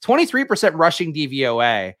 23% rushing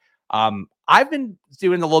DVOA. I've been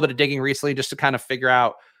doing a little bit of digging recently just to kind of figure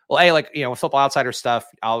out, with Football Outsider stuff,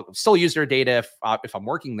 I'll still use their data if I'm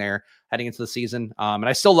working there heading into the season. And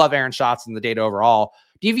I still love Aaron Schatz and the data overall.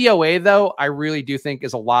 DVOA, though, I really do think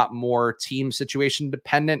is a lot more team situation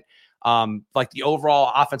dependent. Like the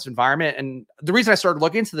overall offensive environment. And the reason I started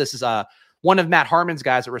looking into this is one of Matt Harmon's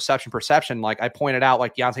guys at Reception Perception. Like, I pointed out,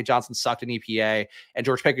 like, Deontay Johnson sucked in EPA and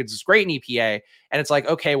George Pickens is great in EPA. And it's like,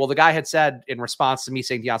 okay, well, the guy had said in response to me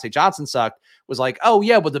saying Deontay Johnson sucked was like, oh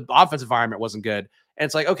yeah, but the offensive environment wasn't good. And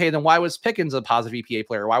it's like, okay, then why was Pickens a positive EPA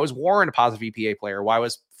player? Why was Warren a positive EPA player? Why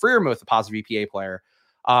was Freiermuth a positive EPA player?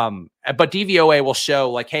 But DVOA will show,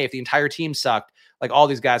 like, hey, if the entire team sucked, like, all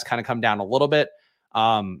these guys kind of come down a little bit.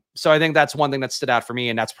 So I think that's one thing that stood out for me,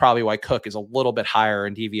 and that's probably why Cook is a little bit higher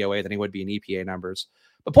in DVOA than he would be in EPA numbers.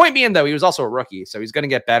 The point being, though, he was also a rookie, so he's going to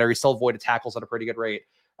get better. He still avoided tackles at a pretty good rate,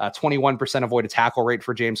 21% avoided tackle rate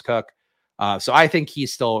for James Cook. So I think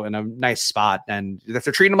he's still in a nice spot, and if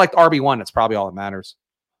they're treating him like the RB1, it's probably all that matters.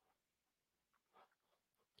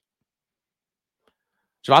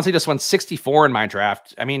 Javonte just went 64 in my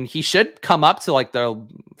draft. I mean, he should come up to like the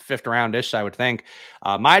 5th round-ish, I would think.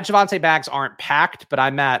 My Javonte bags aren't packed, but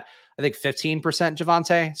I'm at, I think, 15%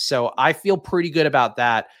 Javonte. So I feel pretty good about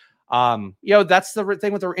that. That's the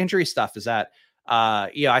thing with the injury stuff is that,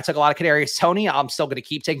 I took a lot of Kadarius Toney. I'm still going to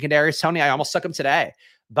keep taking Kadarius Toney. I almost took him today.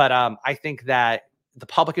 But I think that the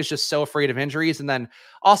public is just so afraid of injuries. And then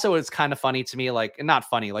also it's kind of funny to me, like, not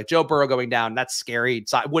funny, like Joe Burrow going down, that's scary.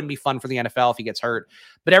 It wouldn't be fun for the NFL if he gets hurt.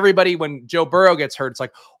 But everybody, when Joe Burrow gets hurt, it's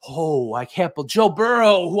like, oh, I can't believe Joe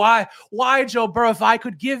Burrow. Why Joe Burrow? If I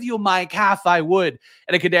could give you my calf, I would.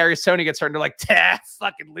 And then Kadarius Toney gets hurt, and they're like,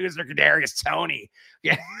 fucking loser, Kadarius Toney.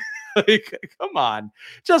 Yeah, like, come on,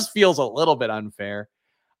 just feels a little bit unfair.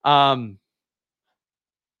 All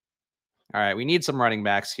right, we need some running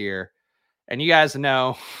backs here. And you guys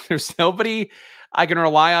know there's nobody I can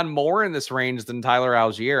rely on more in this range than Tyler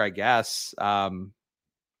Algier, I guess.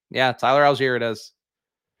 Yeah, Tyler Algier it is.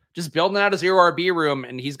 Just building out a 0 RB room,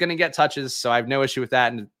 and he's going to get touches, so I have no issue with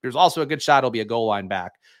that. And there's also a good shot he'll be a goal line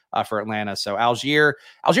back for Atlanta. So Algier's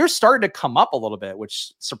starting to come up a little bit,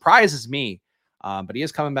 which surprises me, but he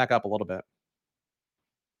is coming back up a little bit.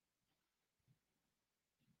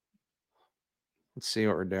 Let's see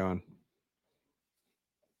what we're doing.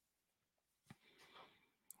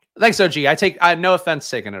 Thanks, OG. I have no offense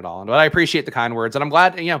taken at all, but I appreciate the kind words. And I'm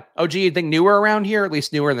glad, OG, you think newer around here, at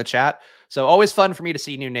least newer in the chat. So always fun for me to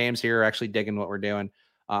see new names here, actually digging what we're doing.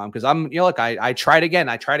 Because I'm, look, I tried again.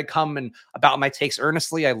 I try to come and about my takes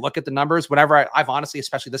earnestly. I look at the numbers whenever I've honestly,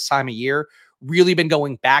 especially this time of year, really been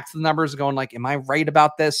going back to the numbers and going like, am I right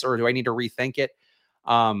about this? Or do I need to rethink it?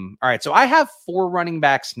 All right. So I have 4 running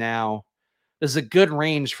backs now. This is a good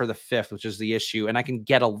range for the 5th, which is the issue. And I can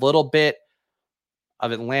get a little bit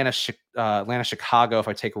of Atlanta, Chicago if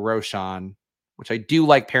I take Roshan, which I do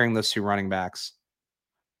like pairing those 2 running backs.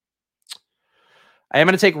 I am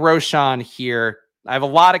going to take Roshan here. I have a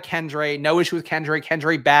lot of Kendra. No issue with Kendra.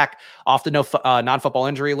 Kendra back off the non-football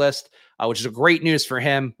injury list, which is a great news for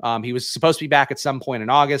him. He was supposed to be back at some point in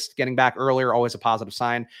August. Getting back earlier, always a positive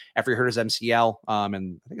sign after he hurt his MCL,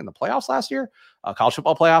 and I think in the playoffs last year, college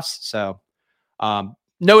football playoffs. So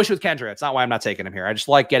no issue with Kendra. It's not why I'm not taking him here. I just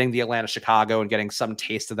like getting the Atlanta, Chicago, and getting some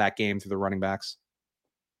taste of that game through the running backs.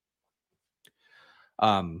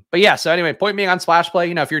 But yeah, so anyway, point being on Splash Play,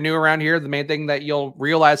 you know, if you're new around here, the main thing that you'll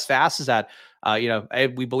realize fast is that, you know,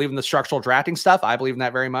 we believe in the structural drafting stuff. I believe in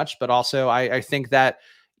that very much, but also I think that,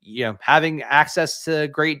 you know, having access to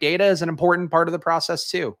great data is an important part of the process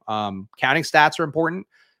too. Counting stats are important,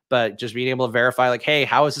 but just being able to verify like, hey,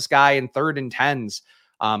 how is this guy in 3rd and 10s?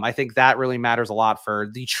 I think that really matters a lot for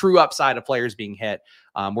the true upside of players being hit.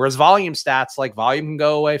 Whereas volume stats, like volume can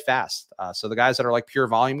go away fast. So the guys that are like pure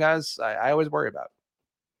volume guys, I always worry about.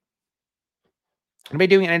 Anybody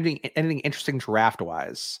doing anything interesting draft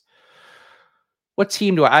wise? What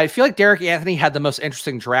team do I feel like Derek Anthony had the most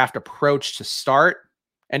interesting draft approach to start?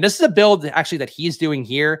 And this is a build actually that he's doing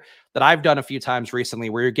here that I've done a few times recently,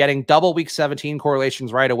 where you're getting double week 17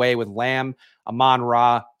 correlations right away with Lamb,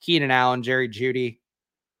 Amon-Ra, Keenan Allen, Jerry Jeudy.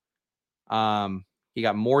 You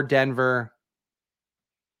got more Denver.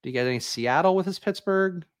 Do you get any Seattle with his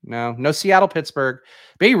Pittsburgh? No Seattle, Pittsburgh.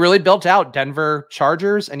 But he really built out Denver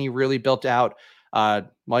Chargers, and he really built out,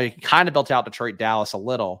 he kind of built out Detroit, Dallas a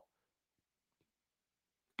little.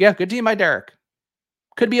 Yeah, good team by Derek.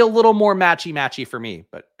 Could be a little more matchy for me,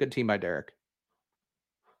 but good team by Derek.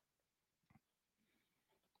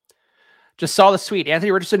 Just saw the tweet.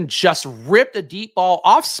 Anthony Richardson just ripped a deep ball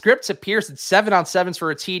off script to Pierce at 7-on-7s for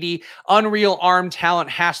a TD. Unreal arm talent.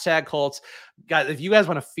 # Colts. Guys, if you guys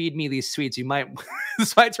want to feed me these tweets, you might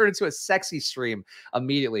this might turn into a sexy stream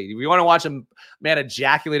immediately. If you want to watch a man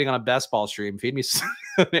ejaculating on a best ball stream, feed me some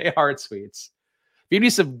AR tweets. Feed me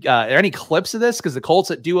some. Are there any clips of this? Because the Colts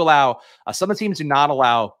that do allow, some of the teams do not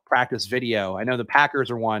allow practice video. I know the Packers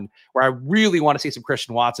are one where I really want to see some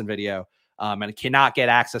Christian Watson video. And cannot get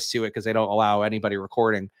access to it because they don't allow anybody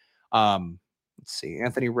recording. Let's see.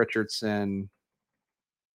 Anthony Richardson.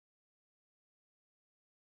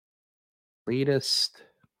 Latest.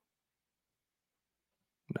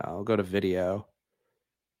 No, I'll go to video.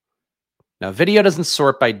 No, video doesn't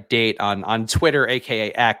sort by date on Twitter,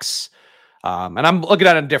 aka X. And I'm looking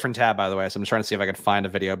at a different tab, by the way. So I'm trying to see if I can find a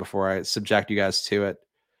video before I subject you guys to it.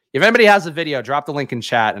 If anybody has a video, drop the link in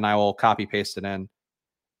chat and I will copy paste it in.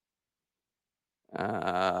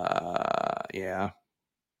 Yeah.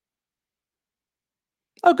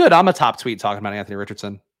 Oh, good. I'm a top tweet talking about Anthony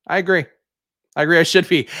Richardson. I agree. I should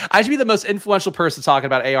be. I should be the most influential person talking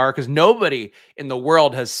about AR because nobody in the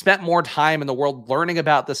world has spent more time in the world learning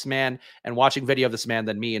about this man and watching video of this man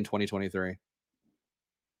than me in 2023.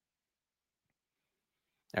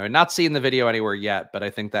 Now, we're not seeing the video anywhere yet, but I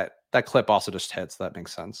think that clip also just hits. So that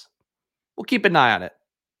makes sense. We'll keep an eye on it.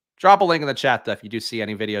 Drop a link in the chat though if you do see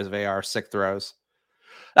any videos of AR sick throws.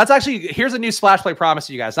 That's actually, here's a new Splash Play promise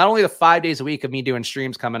to you guys. Not only the 5 days a week of me doing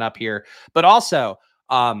streams coming up here, but also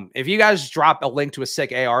if you guys drop a link to a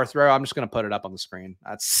sick AR throw, I'm just going to put it up on the screen.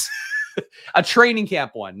 That's a training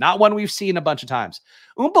camp one, not one we've seen a bunch of times.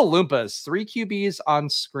 Oompa Loompas, 3 QBs on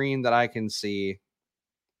screen that I can see.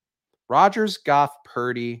 Rodgers, Goff,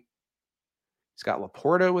 Purdy. He's got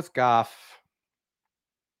Laporta with Goff.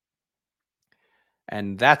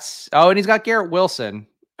 And that's, and he's got Garrett Wilson.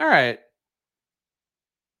 All right.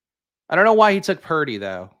 I don't know why he took Purdy,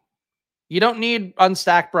 though. You don't need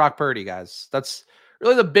unstacked Brock Purdy, guys. That's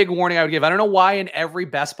really the big warning I would give. I don't know why in every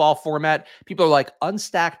best ball format, people are like,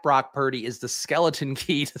 unstacked Brock Purdy is the skeleton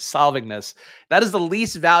key to solving this. That is the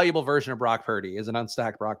least valuable version of Brock Purdy, is an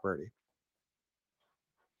unstacked Brock Purdy.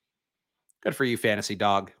 Good for you, Fantasy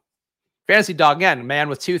Dog. Fantasy Dog, again, man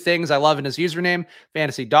with 2 things I love in his username,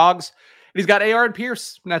 Fantasy Dogs. And he's got AR and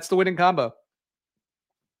Pierce, and that's the winning combo.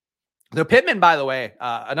 The Pittman, by the way,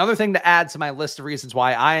 another thing to add to my list of reasons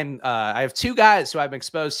why I have 2 guys who I've been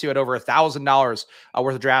exposed to at over $1,000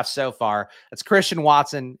 worth of drafts so far. That's Christian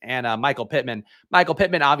Watson and Michael Pittman. Michael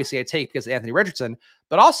Pittman, obviously, I take because of Anthony Richardson,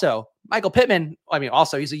 but also Michael Pittman. I mean,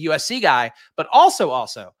 also he's a USC guy, but also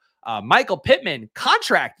Michael Pittman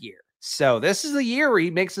contract year. So this is the year where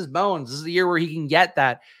he makes his bones. This is the year where he can get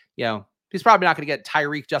that. He's probably not going to get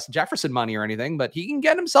Tyreek, Justin Jefferson money or anything, but he can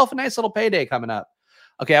get himself a nice little payday coming up.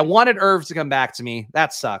 Okay, I wanted Irv to come back to me.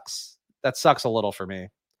 That sucks. That sucks a little for me.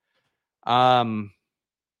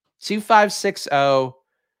 2560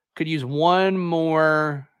 could use one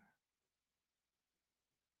more.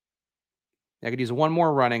 I could use one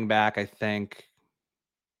more running back, I think.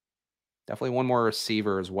 Definitely one more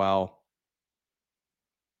receiver as well.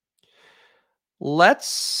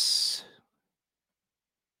 Let's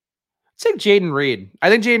take Jaden Reed. I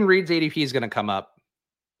think Jaden Reed's ADP is going to come up.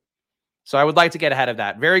 So I would like to get ahead of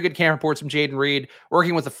that. Very good camp reports from Jaden Reed,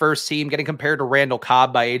 working with the first team, getting compared to Randall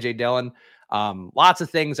Cobb by A.J. Dillon. Lots of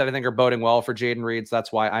things that I think are boding well for Jaden Reed. So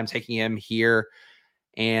that's why I'm taking him here.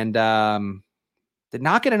 And did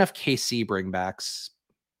not get enough KC bringbacks.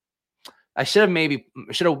 I should have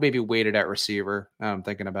maybe waited at receiver. Now I'm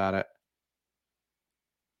thinking about it.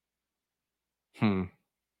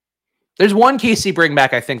 There's one KC bring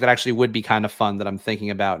back I think that actually would be kind of fun that I'm thinking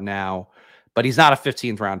about now, but he's not a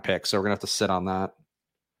 15th round pick, so we're gonna have to sit on that.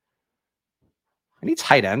 Any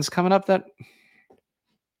tight ends coming up that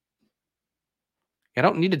I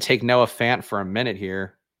don't need to take Noah Fant for a minute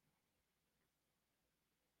here.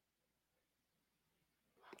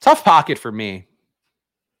 Tough pocket for me.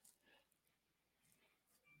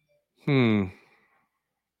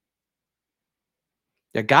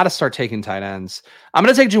 Yeah, got to start taking tight ends. I'm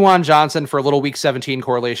going to take Juwan Johnson for a little week 17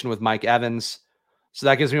 correlation with Mike Evans. So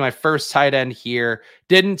that gives me my first tight end here.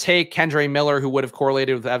 Didn't take Kendre Miller, who would have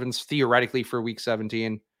correlated with Evans theoretically for week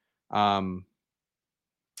 17. But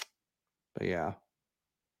yeah.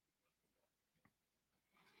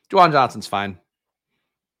 Juwan Johnson's fine.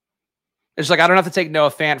 It's like I don't have to take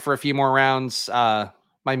Noah Fant for a few more rounds.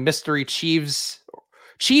 My mystery Chief,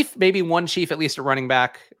 maybe one Chief at least a running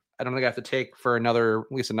back. I don't think I have to take for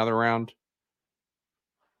at least another round.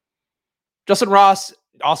 Justin Ross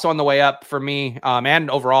also on the way up for me,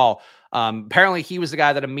 and overall. Apparently, he was the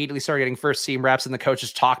guy that immediately started getting first team reps, and the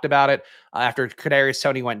coaches talked about it after Kadarius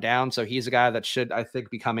Toney went down. So he's a guy that should, I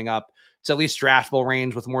think, be coming up to at least draftable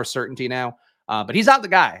range with more certainty now. But he's not the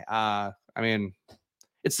guy. I mean,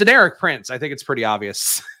 it's Deneric Prince. I think it's pretty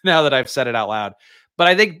obvious now that I've said it out loud. But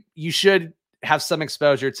I think you should have some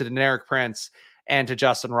exposure to Deneric Prince and to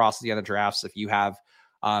Justin Ross at the end of drafts if you have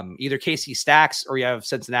either KC stacks or you have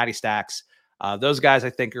Cincinnati stacks. Those guys,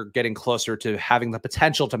 I think, are getting closer to having the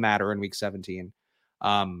potential to matter in week 17. If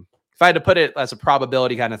I had to put it as a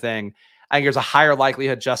probability kind of thing, I think there's a higher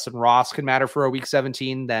likelihood Justin Ross could matter for a week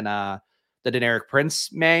 17 than the Deneric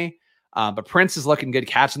Prince may. But Prince is looking good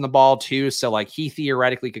catching the ball too. So like he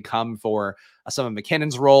theoretically could come for some of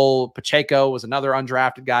McKinnon's role. Pacheco was another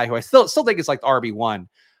undrafted guy who I still think is like the RB1.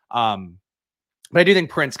 But I do think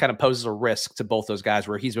Prince kind of poses a risk to both those guys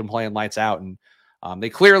where he's been playing lights out, and they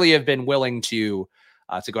clearly have been willing to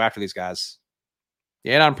go after these guys.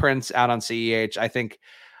 Yeah, in on Prince, out on CEH. I think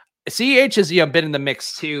CEH has been in the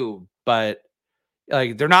mix too, but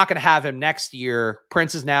like they're not going to have him next year.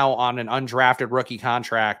 Prince is now on an undrafted rookie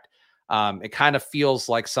contract. It kind of feels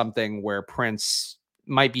like something where Prince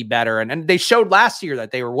might be better. And they showed last year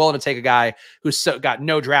that they were willing to take a guy who's got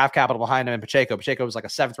no draft capital behind him in Pacheco. Pacheco was like a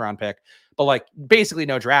 7th round pick, but like basically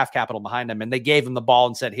no draft capital behind him. And they gave him the ball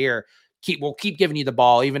and said, here, we'll keep giving you the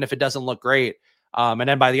ball, even if it doesn't look great. And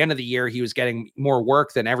then by the end of the year, he was getting more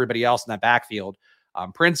work than everybody else in that backfield.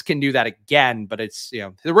 Prince can do that again, but it's,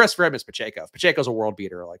 the risk for him is Pacheco. If Pacheco's a world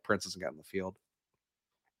beater, like Prince doesn't get in the field.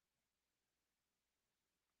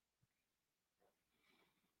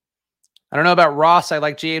 I don't know about Ross. I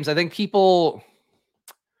like James. I think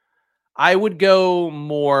I would go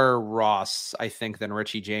more Ross, I think, than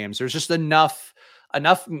Richie James. There's just enough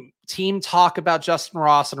team talk about Justin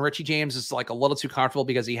Ross, and Richie James is like a little too comfortable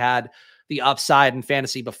because he had the upside in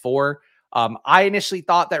fantasy before. I initially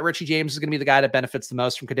thought that Richie James is going to be the guy that benefits the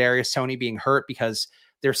most from Kadarius Toney being hurt because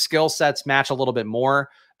their skill sets match a little bit more.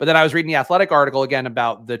 But then I was reading the Athletic article again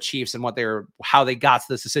about the Chiefs and how they got to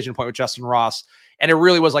this decision point with Justin Ross. And it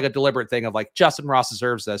really was like a deliberate thing of like, Justin Ross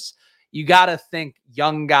deserves this. You got to think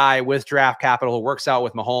young guy with draft capital who works out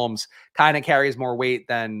with Mahomes kind of carries more weight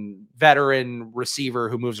than veteran receiver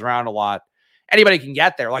who moves around a lot. Anybody can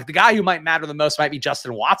get there. Like the guy who might matter the most might be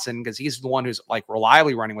Justin Watson because he's the one who's like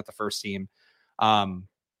reliably running with the first team. But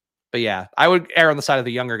yeah, I would err on the side of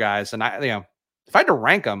the younger guys. And if I had to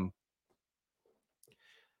rank them,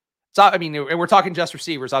 and we're talking just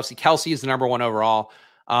receivers. Obviously, Kelsey is the number 1 overall.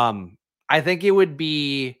 I think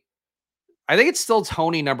it's still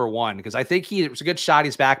Toney number 1 because I think it's a good shot.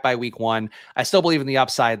 He's back by week 1. I still believe in the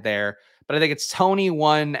upside there, but I think it's Toney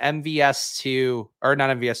 1, MVS 2, or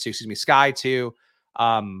not MVS 2, excuse me, Sky 2.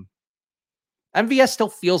 MVS still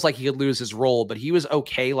feels like he could lose his role, but he was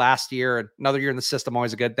okay last year. Another year in the system,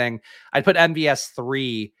 always a good thing. I'd put MVS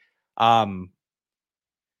 3.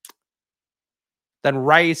 Then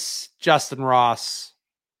Rice, Justin Ross,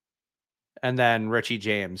 and then Richie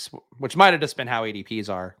James, which might have just been how ADPs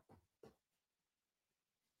are.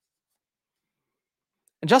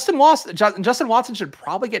 And Justin Watson should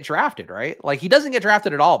probably get drafted, right? Like he doesn't get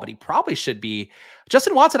drafted at all, but he probably should be.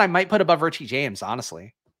 Justin Watson, I might put above Richie James,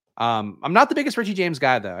 honestly. I'm not the biggest Richie James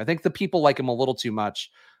guy, though. I think the people like him a little too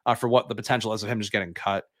much for what the potential is of him just getting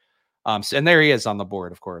cut. And there he is on the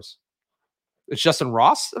board, of course. Is Justin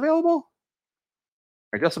Ross available?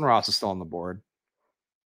 Justin Ross is still on the board.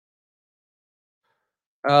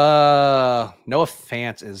 Noah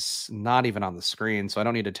Fant is not even on the screen, so I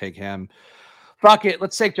don't need to take him. Fuck it.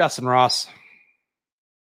 Let's take Justin Ross.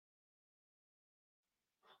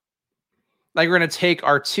 Like we're going to take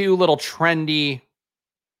our two little trendy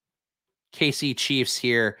KC Chiefs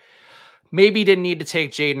here. Maybe didn't need to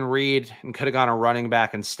take Jaden Reed and could have gone a running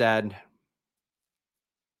back instead.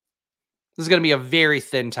 This is going to be a very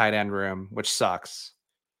thin tight end room, which sucks.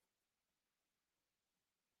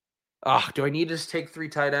 Oh, do I need to just take 3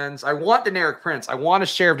 tight ends? I want Deneric Prince. I want a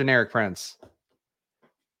share of Deneric Prince.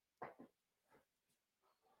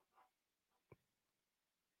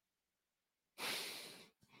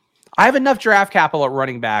 I have enough draft capital at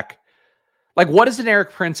running back. Like, what does Deneric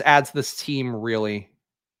Prince add to this team, really?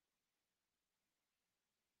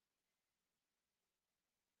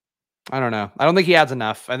 I don't know. I don't think he adds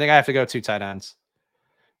enough. I think I have to go 2 tight ends.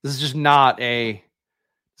 This is just not a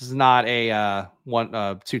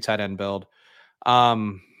one 2 tight end build.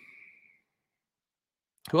 Who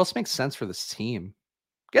else makes sense for this team?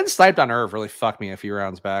 Getting sniped on Irv really fucked me a few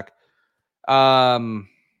rounds back. I'm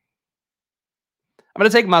going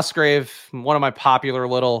to take Musgrave, one of my popular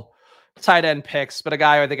little tight end picks, but a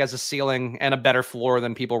guy who I think has a ceiling and a better floor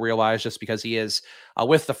than people realize just because he is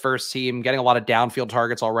with the first team, getting a lot of downfield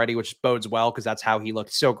targets already, which bodes well because that's how he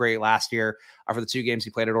looked so great last year for the 2 games he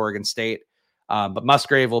played at Oregon State. But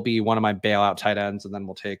Musgrave will be one of my bailout tight ends, and then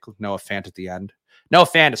we'll take Noah Fant at the end. Noah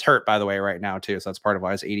Fant is hurt, by the way, right now, too, so that's part of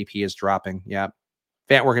why his ADP is dropping. Yeah.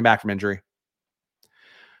 Fant working back from injury.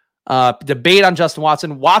 Debate on Justin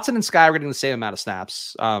Watson. Watson and Sky are getting the same amount of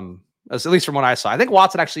snaps, at least from what I saw. I think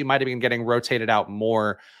Watson actually might have been getting rotated out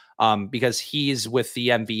more because he's with the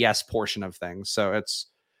MVS portion of things. So it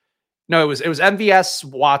was MVS,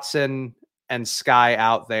 Watson, and Sky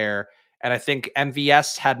out there. And I think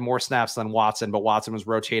MVS had more snaps than Watson, but Watson was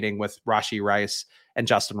rotating with Rashee Rice and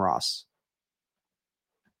Justin Ross.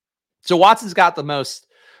 So Watson's got the most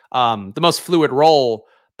fluid role,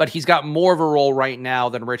 but he's got more of a role right now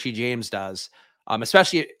than Richie James does.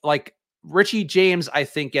 Especially like Richie James, I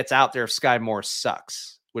think gets out there if Sky Moore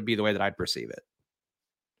sucks, would be the way that I'd perceive it.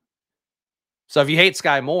 So if you hate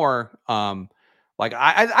Sky Moore, like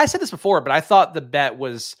I said this before, but I thought the bet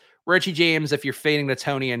was Richie James if you're fading the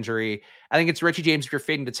Tony injury. I think it's Richie James if you're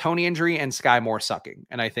fading the Tony injury and Sky Moore sucking.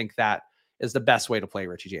 And I think that is the best way to play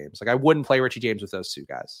Richie James. Like I wouldn't play Richie James with those 2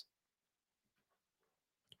 guys.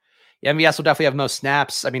 Yeah, MVS will definitely have most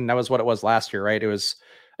snaps. I mean, that was what it was last year, right?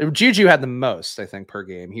 Juju had the most, I think, per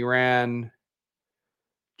game.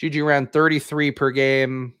 Juju ran 33 per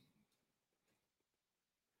game.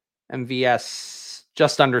 MVS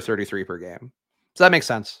just under 33 per game. So that makes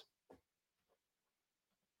sense.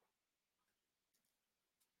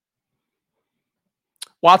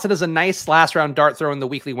 Watson is a nice last round dart throw in the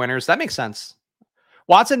weekly winners. That makes sense.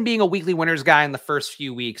 Watson being a weekly winners guy in the first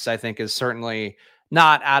few weeks, I think, is certainly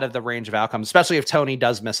not out of the range of outcomes, especially if Tony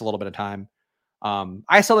does miss a little bit of time.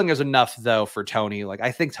 I still think there's enough, though, for Tony. Like,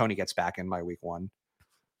 I think Tony gets back in by week 1.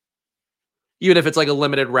 Even if it's like a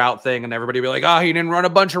limited route thing and everybody will be like, oh, he didn't run a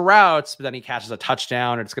bunch of routes, but then he catches a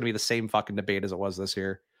touchdown and it's going to be the same fucking debate as it was this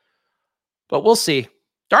year. But we'll see.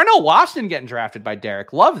 Darnell Washington getting drafted by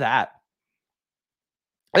Derek. Love that.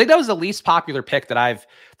 I think that was the least popular pick that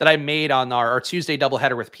I made on our Tuesday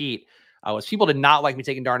doubleheader with Pete. Was people did not like me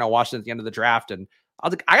taking Darnell Washington at the end of the draft. And I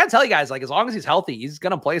got to tell you guys, like, as long as he's healthy, he's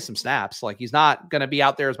going to play some snaps. Like, he's not going to be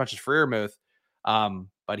out there as much as Freiermuth.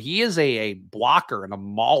 But he is a blocker and a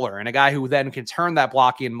mauler and a guy who then can turn that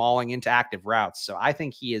blocking and mauling into active routes. So I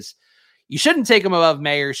think you shouldn't take him above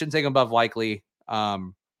Mayer. You shouldn't take him above Likely.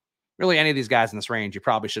 Really any of these guys in this range, you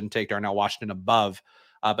probably shouldn't take Darnell Washington above.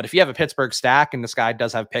 But if you have a Pittsburgh stack and this guy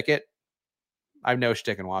does have Pickett, I have no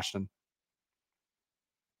stick in Washington.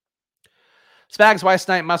 Spags, why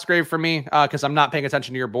Snipe Musgrave for me? Because I'm not paying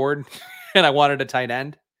attention to your board and I wanted a tight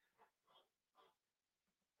end.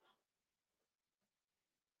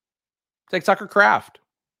 Take Tucker Kraft.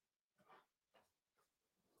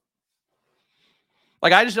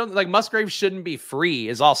 Like, I just don't like Musgrave shouldn't be free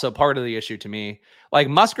is also part of the issue to me. Like,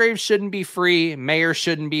 Musgrave shouldn't be free. Mayer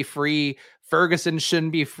shouldn't be free. Ferguson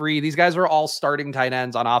shouldn't be free. These guys are all starting tight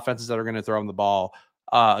ends on offenses that are going to throw them the ball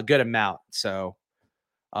a good amount. So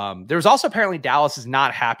there's also apparently Dallas is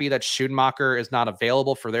not happy that Schoonmaker is not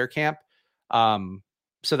available for their camp.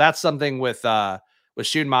 So that's something with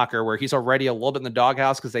Schoonmaker where he's already a little bit in the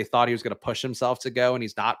doghouse because they thought he was going to push himself to go and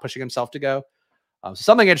he's not pushing himself to go. So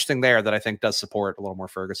something interesting there that I think does support a little more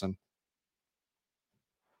Ferguson.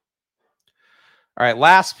 All right,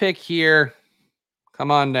 last pick here.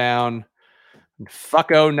 Come on down.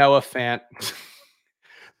 Fucko Noah Fant.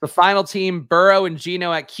 The final team, Burrow and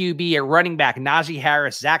Geno at QB, at running back, Najee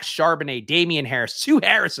Harris, Zach Charbonnet, Damian Harris, 2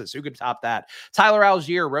 Harrises. Who could top that? Tyler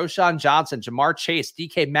Algier, Roshan Johnson, Jamar Chase,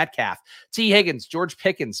 DK Metcalf, T. Higgins, George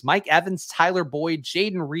Pickens, Mike Evans, Tyler Boyd,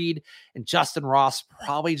 Jaden Reed, and Justin Ross.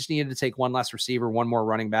 Probably just needed to take one less receiver, one more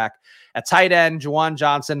running back. At tight end, Juwan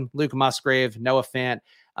Johnson, Luke Musgrave, Noah Fant.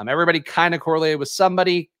 Everybody kind of correlated with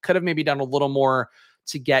somebody. Could have maybe done a little more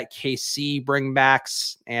to get KC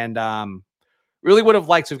bringbacks, and really would have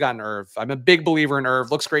liked to have gotten Irv. I'm a big believer in Irv.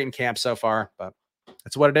 Looks great in camp so far, but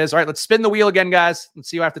that's what it is. All right, let's spin the wheel again, guys. Let's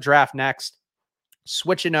see who I have to draft next.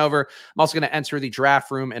 Switching over. I'm also going to enter the draft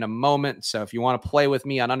room in a moment. So if you want to play with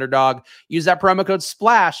me on Underdog, use that promo code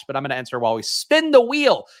SPLASH, but I'm going to enter while we spin the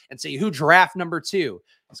wheel and see who draft number 2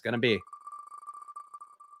 is going to be.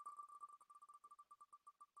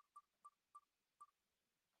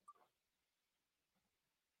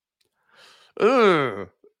 Ooh.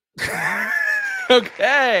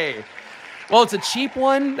 Okay. Well, it's a cheap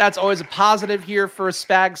one. That's always a positive here for a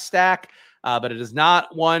Spag stack, but it is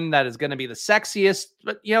not one that is going to be the sexiest.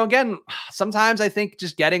 But, again, sometimes I think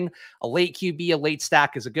just getting a late QB, a late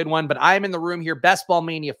stack is a good one. But I'm in the room here, Best Ball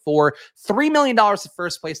Mania 4, $3 million to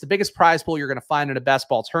first place, the biggest prize pool you're going to find in a best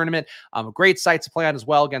ball tournament. A great site to play on as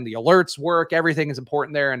well. Again, the alerts work. Everything is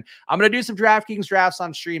important there. And I'm going to do some DraftKings drafts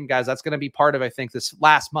on stream, guys. That's going to be part of, I think, this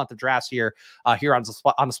last month of drafts here on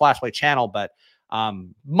the Splash Play channel. But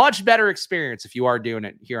much better experience if you are doing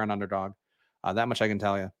it here on Underdog. That much I can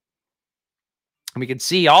tell you. And we can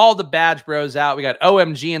see all the badge bros out. We got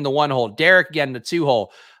OMG in the 1 hole, Derek again in the 2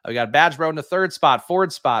 hole. We got badge bro in the 3rd spot,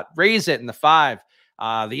 4th spot, Raise It in the 5.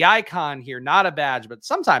 The icon here, not a badge, but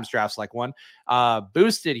sometimes drafts like one.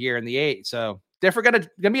 Boosted here in the 8. So gonna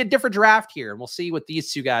be a different draft here. And we'll see what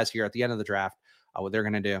these 2 guys here at the end of the draft, what they're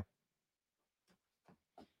gonna do.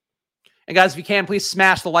 And guys, if you can, please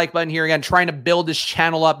smash the like button here. Again, trying to build this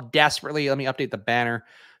channel up desperately. Let me update the banner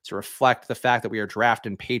to reflect the fact that we are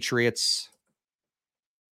drafting Patriots.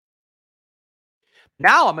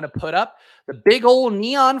 Now I'm going to put up the big old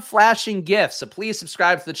neon flashing GIF. So please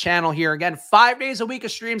subscribe to the channel here. Again, 5 days a week of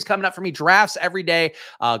streams coming up for me. Drafts every day.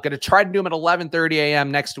 Going to try to do them at 11:30 a.m.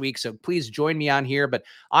 next week. So please join me on here. But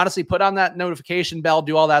honestly, put on that notification bell,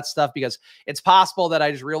 do all that stuff, because it's possible that I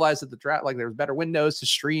just realized that the draft, like there's better windows to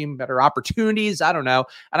stream, better opportunities. I don't know.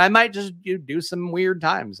 And I might just do some weird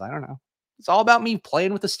times. I don't know. It's all about me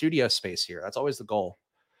playing with the studio space here. That's always the goal.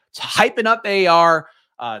 It's hyping up AR,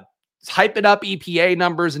 hyping up EPA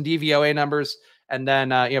numbers and DVOA numbers, and then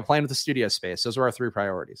playing with the studio space. Those are our 3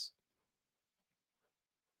 priorities.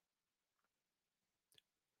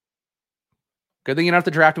 Good thing you don't have to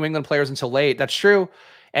draft New England players until late. That's true.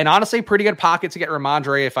 And honestly, pretty good pocket to get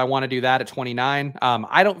Ramondre if I want to do that at 29.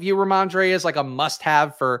 I don't view Ramondre as like a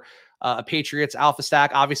must-have for a Patriots alpha stack.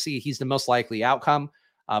 Obviously, he's the most likely outcome,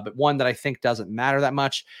 but one that I think doesn't matter that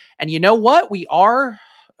much. And you know what?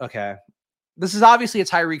 Okay. This is obviously a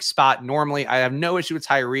Tyreek spot. Normally, I have no issue with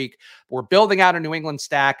Tyreek. We're building out a New England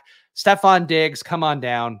stack. Stephon Diggs, come on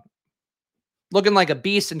down. Looking like a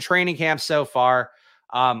beast in training camp so far.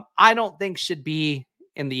 I don't think should be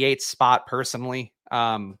in the 8th spot personally.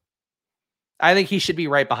 I think he should be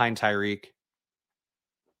right behind Tyreek.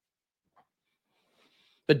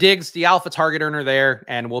 But Diggs, the alpha target earner there,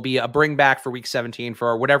 and will be a bring back for week 17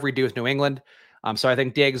 for whatever we do with New England. So I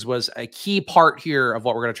think Diggs was a key part here of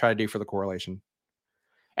what we're going to try to do for the correlation.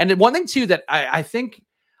 And then one thing too, that I think,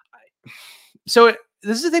 so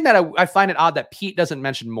this is the thing that I find it odd that Pete doesn't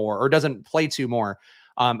mention more or doesn't play to more.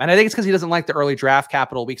 And I think it's because he doesn't like the early draft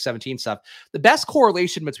capital week 17 stuff. The best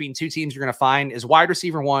correlation between 2 teams you're going to find is wide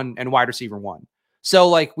receiver 1 and wide receiver 1. So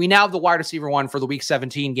like we now have the wide receiver 1 for the week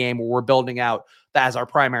 17 game where we're building out that as our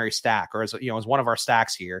primary stack, or as one of our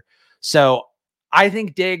stacks here. So I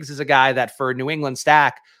think Diggs is a guy that for New England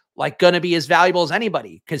stack, like going to be as valuable as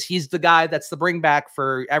anybody, because he's the guy that's the bring back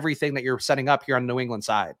for everything that you're setting up here on the New England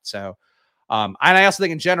side. So, and I also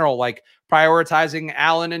think in general, like prioritizing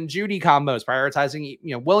Allen and Judy combos, prioritizing,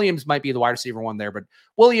 Williams might be the wide receiver 1 there, but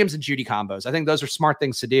Williams and Judy combos, I think those are smart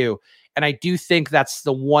things to do. And I do think that's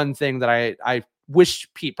the one thing that I wish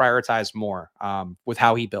Pete prioritized more with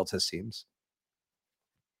how he built his teams.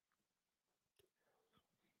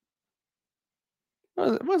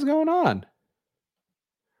 What's going on?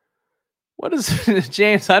 What is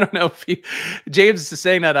James? I don't know if James is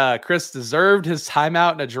saying that Chris deserved his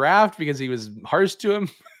timeout in a draft because he was harsh to him.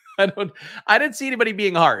 I didn't see anybody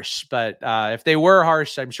being harsh, but if they were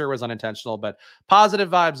harsh, I'm sure it was unintentional. But positive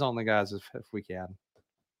vibes only, guys, if we can.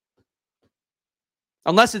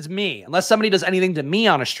 Unless it's me, unless somebody does anything to me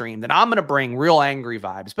on a stream, then I'm going to bring real angry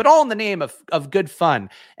vibes, but all in the name of good fun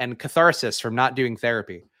and catharsis from not doing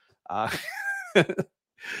therapy.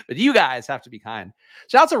 But you guys have to be kind.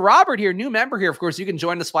 Shout out to Robert here, new member here. Of course, you can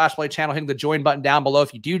join the Splash Play channel, hitting the join button down below.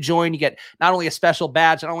 If you do join, you get not only a special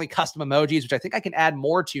badge, not only custom emojis, which I think I can add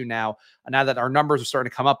more to now that our numbers are starting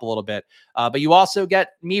to come up a little bit. But you also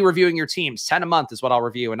get me reviewing your teams. 10 a month is what I'll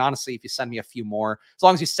review. And honestly, if you send me a few more, as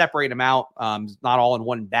long as you separate them out, not all in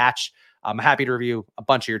one batch, I'm happy to review a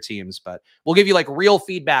bunch of your teams. But we'll give you like real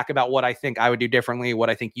feedback about what I think I would do differently,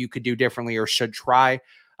 what I think you could do differently or should try.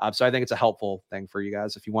 So I think it's a helpful thing for you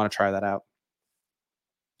guys if you want to try that out.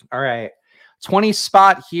 All right. 20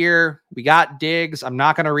 spot here. We got Diggs. I'm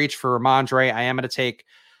not going to reach for Ramondre. I am going to take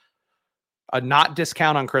a not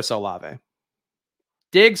discount on Chris Olave.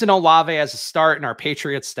 Diggs and Olave as a start in our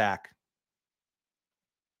Patriots stack.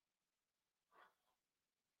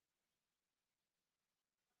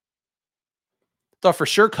 Thought for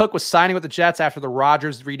sure Cook was signing with the Jets after the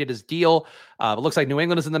Rodgers redid his deal. It looks like New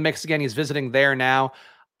England is in the mix again. He's visiting there now.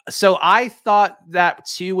 So I thought that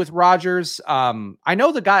too with Rodgers. I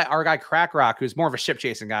know our guy Crack Rock, who's more of a ship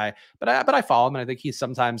chasing guy, but I follow him and I think he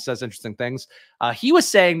sometimes says interesting things. He was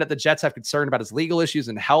saying that the Jets have concern about his legal issues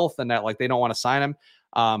and health and that like they don't want to sign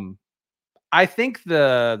him. I think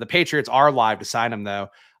the Patriots are live to sign him though.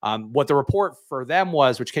 What the report for them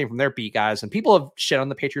was, which came from their beat guys, and people have shit on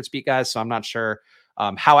the Patriots beat guys, so I'm not sure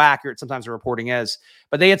how accurate sometimes the reporting is,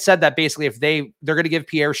 but they had said that basically if they're going to give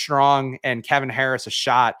Pierre Strong and Kevin Harris a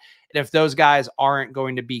shot, and if those guys aren't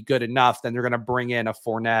going to be good enough, then they're going to bring in a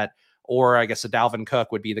Fournette, or I guess a Dalvin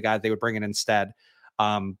Cook would be the guy they would bring in instead.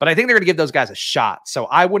 But I think they're going to give those guys a shot. So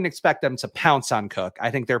I wouldn't expect them to pounce on Cook. I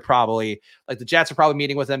think they're probably like the Jets are probably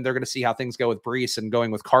meeting with him. They're going to see how things go with Brees and going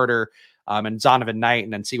with Carter and Zonovan Knight,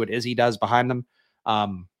 and then see what Izzy does behind them.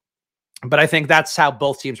 But I think that's how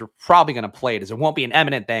both teams are probably going to play it. Is it won't be an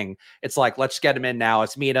imminent thing. It's like, let's get him in now.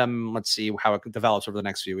 Let's meet him. Let's see how it develops over the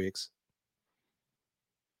next few weeks.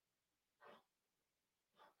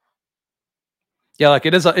 Yeah, like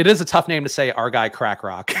it is a tough name to say, our guy Crack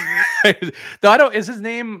Rock. Though is his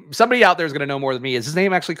name, somebody out there is going to know more than me. Is his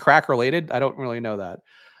name actually crack related? I don't really know that.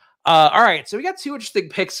 All right. So we got two interesting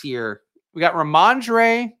picks here. We got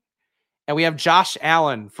Ramondre and we have Josh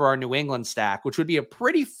Allen for our New England stack, which would be a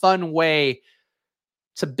pretty fun way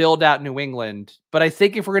to build out New England. But I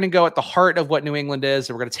think if we're going to go at the heart of what New England is,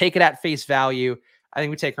 and we're going to take it at face value, I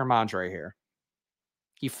think we take Ramondre here.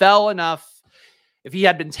 He fell enough. If he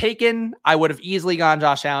had been taken, I would have easily gone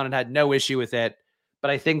Josh Allen and had no issue with it.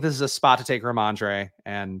 But I think this is a spot to take Ramondre.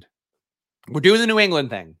 And we're doing the New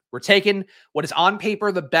England thing. We're taking what is on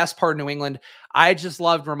paper the best part of New England. I just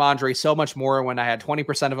loved Ramondre so much more when I had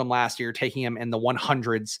 20% of him last year, taking him in the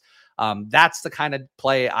 100s. That's the kind of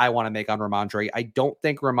play I want to make on Ramondre. I don't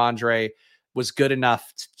think Ramondre was good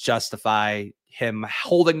enough to justify him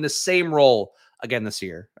holding the same role again this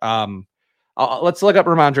year. Let's look up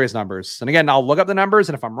Ramondre's numbers. And again, I'll look up the numbers.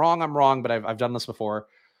 And if I'm wrong, I'm wrong, but I've done this before.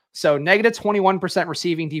 So negative 21%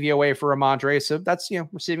 receiving DVOA for Ramondre. So that's,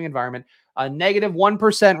 receiving environment. Negative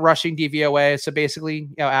 1% rushing DVOA. So basically,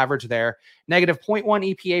 average there. Negative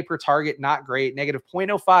 0.1 EPA per target. Not great. Negative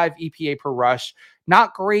 0.05 EPA per rush.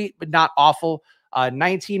 Not great, but not awful.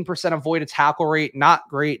 19% avoided tackle rate. Not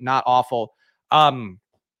great, not awful.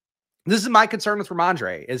 This is my concern with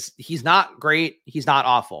Ramondre is he's not great. He's not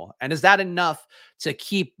awful. And is that enough to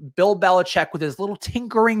keep Bill Belichick with his little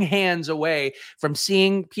tinkering hands away from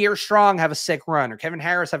seeing Pierre Strong have a sick run or Kevin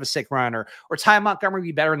Harris have a sick run or Ty Montgomery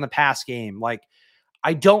be better in the pass game? Like,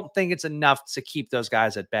 I don't think it's enough to keep those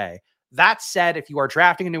guys at bay. That said, if you are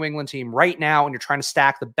drafting a New England team right now and you're trying to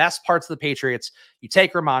stack the best parts of the Patriots, you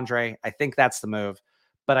take Ramondre. I think that's the move.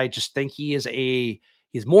 But I just think he's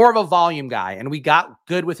more of a volume guy. And we got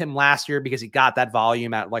good with him last year because he got that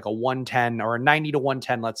volume at like a 110 or a 90 to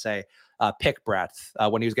 110, let's say, pick breadth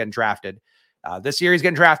when he was getting drafted. This year, he's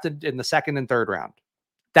getting drafted in the second and third round.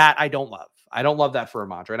 That I don't love. I don't love that for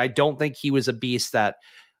Ramondre. And I don't think he was a beast that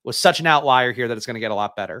was such an outlier here that it's going to get a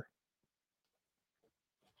lot better.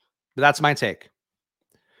 But that's my take.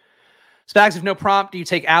 Spags, if no prompt, do you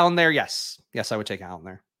take Allen there? Yes. Yes, I would take Allen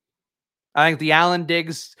there. I think the Allen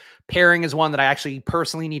Diggs pairing is one that I actually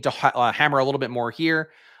personally need to hammer a little bit more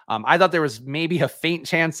here. I thought there was maybe a faint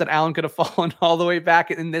chance that Allen could have fallen all the way back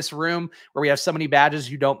in this room where we have so many badges.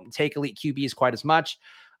 You don't take elite QBs quite as much.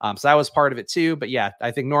 So that was part of it too. But yeah,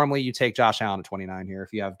 I think normally you take Josh Allen at 29 here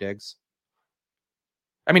if you have Diggs.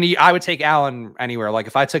 I mean, I would take Allen anywhere. Like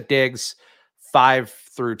if I took Diggs 5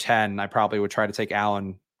 through 10, I probably would try to take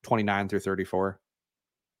Allen 29 through 34.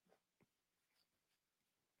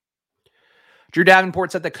 Drew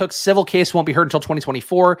Davenport said that Cook's civil case won't be heard until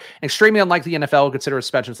 2024. Extremely unlikely the NFL will consider a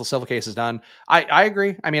suspension until civil case is done. I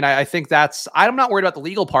agree. I mean, I think I'm not worried about the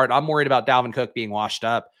legal part. I'm worried about Dalvin Cook being washed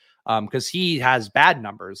up. because he has bad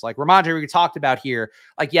numbers. Like Ramondre, we talked about here.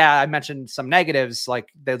 Like, yeah, I mentioned some negatives.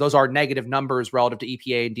 Like those are negative numbers relative to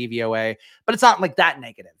EPA and DVOA, but it's not like that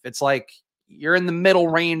negative. It's like you're in the middle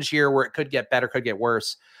range here where it could get better, could get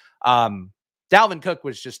worse. Dalvin Cook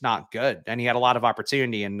was just not good, and he had a lot of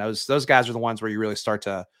opportunity. And those guys are the ones where you really start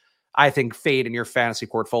to, I think, fade in your fantasy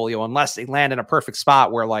portfolio unless they land in a perfect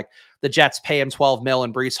spot where like the Jets pay him $12 million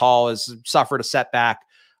and Breece Hall has suffered a setback.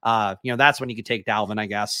 That's when you could take Dalvin, I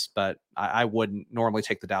guess, but I wouldn't normally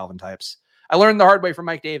take the Dalvin types. I learned the hard way from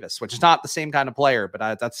Mike Davis, which is not the same kind of player,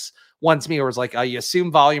 but that's one to me where it's like, you assume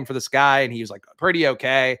volume for this guy, and he was like pretty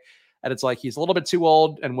okay. And it's like, he's a little bit too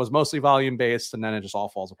old and was mostly volume based, and then it just all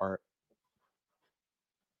falls apart.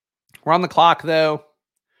 We're on the clock though.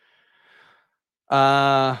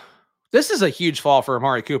 This is a huge fall for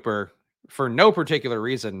Amari Cooper for no particular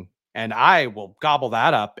reason, and I will gobble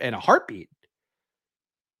that up in a heartbeat.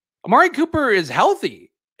 Amari Cooper is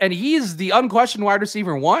healthy, and he's the unquestioned wide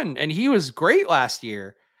receiver 1, and he was great last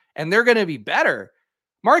year, and they're going to be better.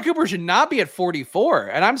 Amari Cooper should not be at 44,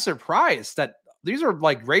 and I'm surprised that these are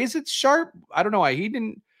like raised it sharp. I don't know why he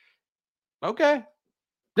didn't. Okay.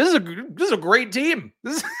 This is a great team.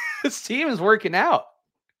 This team is working out.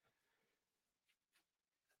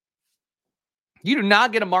 You do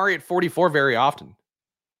not get Amari at 44 very often.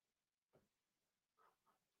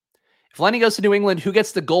 If Lenny goes to New England, who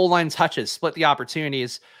gets the goal line touches? Split the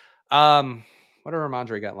opportunities. What did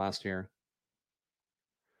Ramondre get last year?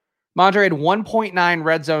 Ramondre had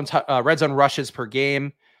 1.9 red zone rushes per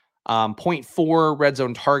game, 0.4 red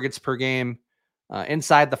zone targets per game.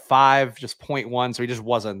 Inside the 5, just 0.1. So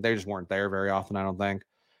they just weren't there very often, I don't think.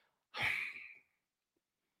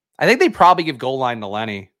 I think they probably give goal line to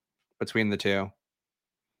Lenny between the two.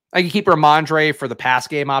 I could keep Ramondre for the pass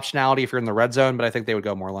game optionality if you're in the red zone, but I think they would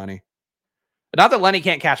go more Lenny. But not that Lenny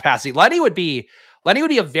can't catch passes. Lenny would be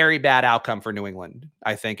a very bad outcome for New England,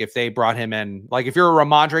 I think, if they brought him in. Like, if you're a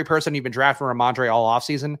Ramondre person, you've been drafting Ramondre all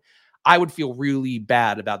offseason, I would feel really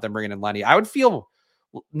bad about them bringing in Lenny. I would feel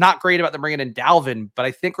not great about them bringing in Dalvin, but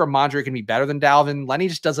I think Ramondre can be better than Dalvin. Lenny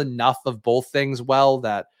just does enough of both things well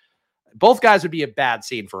that both guys would be a bad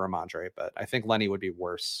scene for Ramondre, but I think Lenny would be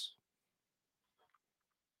worse.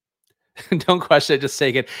 Don't question it, just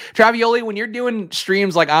take it. Travioli, when you're doing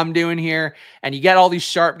streams like I'm doing here, and you get all these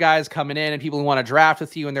sharp guys coming in and people who want to draft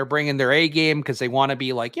with you, and they're bringing their A game because they want to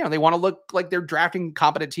be like, they want to look like they're drafting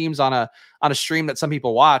competent teams on a stream that some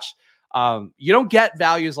people watch. You don't get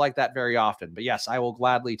values like that very often, but yes, I will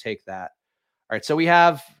gladly take that. All right, so we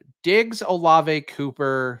have Diggs, Olave,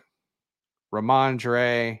 Cooper,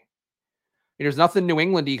 Ramondre. There's nothing New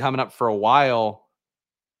England-y coming up for a while.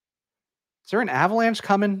 Is there an avalanche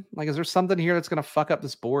coming? Like, is there something here that's going to fuck up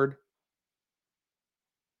this board?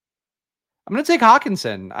 I'm going to take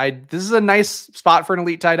Hawkinson. This is a nice spot for an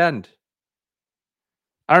elite tight end.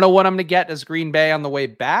 I don't know what I'm going to get as Green Bay on the way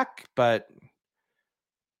back, but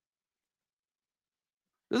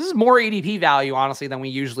this is more ADP value, honestly, than we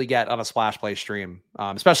usually get on a splash play stream.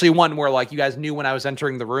 Especially one where like you guys knew when I was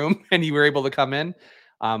entering the room and you were able to come in.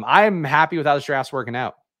 I'm happy with how this draft's working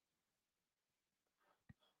out.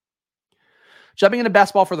 Jumping into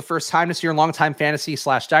best ball for the first time this year, longtime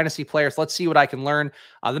fantasy/dynasty players. Let's see what I can learn.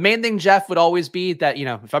 The main thing, Jeff, would always be that,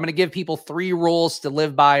 if I'm going to give people 3 rules to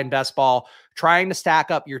live by in best ball, trying to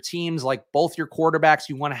stack up your teams, like both your quarterbacks,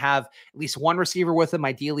 you want to have at least one receiver with them,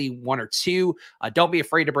 ideally 1 or 2. Don't be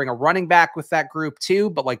afraid to bring a running back with that group too,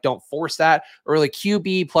 but like don't force that. Early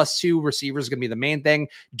QB plus 2 receivers is going to be the main thing.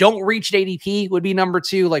 Don't reach ADP would be number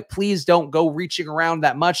 2. Like, please don't go reaching around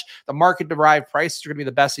that much. The market derived prices are going to be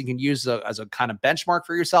the best you can use as a kind of benchmark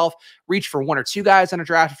for yourself. Reach for 1 or 2 guys in a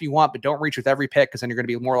draft if you want, but don't reach with every pick, because then you're going to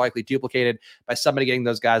be more likely duplicated by somebody getting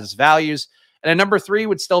those guys as values. And then number 3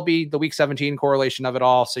 would still be the week 17 correlation of it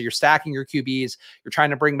all. So you're stacking your QBs. You're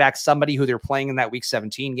trying to bring back somebody who they're playing in that week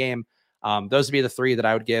 17 game. Those would be the 3 that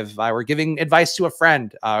I would give if I were giving advice to a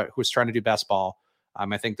friend who's trying to do best ball.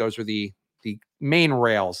 I think those are the main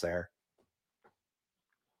rails there.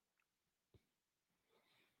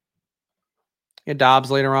 Yeah,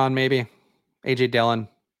 Dobbs later on, maybe. AJ Dillon.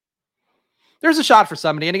 There's a shot for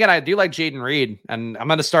somebody. And again, I do like Jaden Reed, and I'm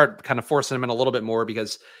going to start kind of forcing him in a little bit more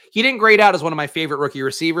because he didn't grade out as one of my favorite rookie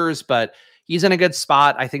receivers, but he's in a good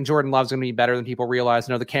spot. I think Jordan Love's going to be better than people realize.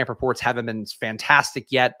 I know the camp reports haven't been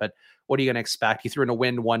fantastic yet, but what are you going to expect? He threw in a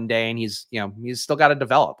wind one day, and he's still got to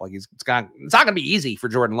develop. Like, it's not going to be easy for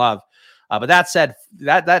Jordan Love. But that said,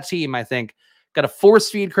 that team, I think, got to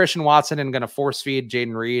force feed Christian Watson and going to force feed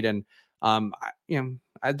Jaden Reed. And,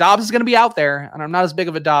 Dobbs is going to be out there, and I'm not as big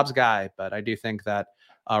of a Dobbs guy, but I do think that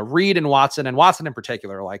Reed and Watson in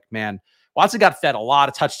particular, like, man, Watson got fed a lot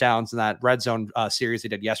of touchdowns in that red zone series they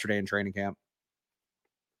did yesterday in training camp.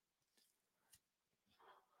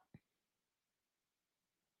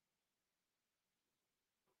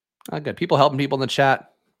 Good. People helping people in the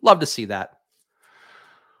chat. Love to see that.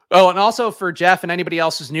 Oh, and also for Jeff and anybody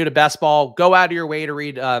else who's new to best ball, go out of your way to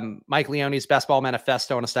read Mike Leone's Best Ball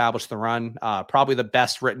Manifesto and Establish the Run. Probably the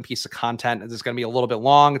best written piece of content. It's going to be a little bit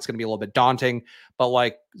long. It's going to be a little bit daunting, but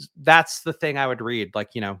like that's the thing I would read.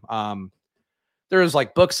 Like, there was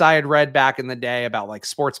like books I had read back in the day about like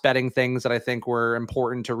sports betting things that I think were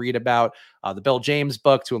important to read about. The Bill James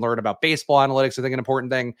book to learn about baseball analytics, I think an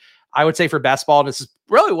important thing. I would say for best ball, this is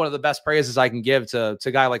really one of the best praises I can give to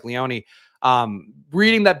a guy like Leone.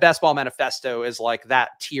 Reading that Best Ball Manifesto is like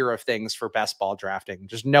that tier of things for best ball drafting.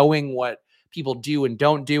 Just knowing what people do and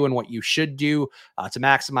don't do and what you should do to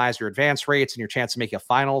maximize your advance rates and your chance to make a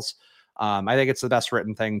finals. I think it's the best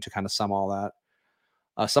written thing to kind of sum all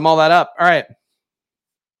that up. All right.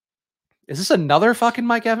 Is this another fucking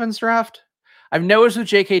Mike Evans draft? I've noticed with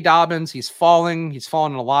J.K. Dobbins, he's falling. He's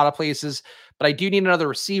fallen in a lot of places, but I do need another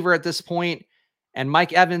receiver at this point. And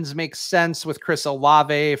Mike Evans makes sense with Chris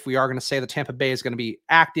Olave if we are going to say the Tampa Bay is going to be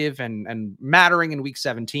active and mattering in week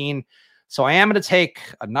 17. So I am going to take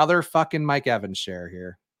another fucking Mike Evans share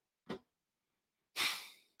here.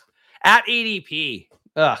 At ADP.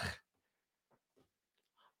 Ugh.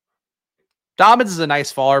 Dobbins is a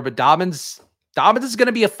nice faller, but Dobbins is going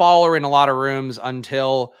to be a faller in a lot of rooms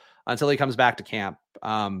until he comes back to camp.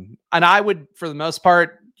 And I would, for the most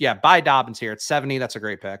part, buy Dobbins here at 70. That's a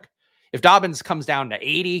great pick. If Dobbins comes down to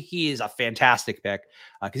 80, he is a fantastic pick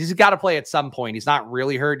because he's got to play at some point. He's not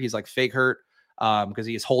really hurt. He's like fake hurt because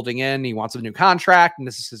he is holding in. He wants a new contract, and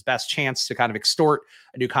this is his best chance to kind of extort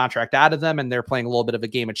a new contract out of them. And they're playing a little bit of a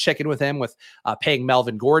game of chicken with him with paying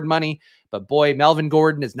Melvin Gordon money. But boy, Melvin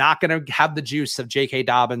Gordon is not going to have the juice of J.K.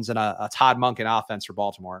 Dobbins and a Todd Monken offense for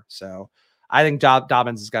Baltimore. So I think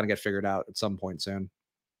Dobbins is going to get figured out at some point soon.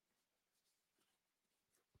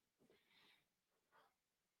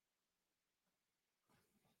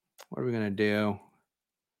 What are we going to do?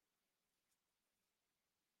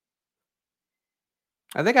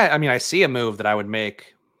 I think I see a move that I would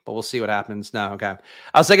make, but we'll see what happens. No, okay.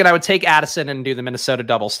 I was thinking I would take Addison and do the Minnesota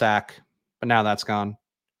double stack, but now that's gone.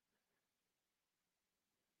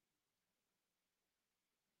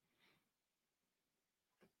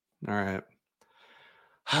 All right.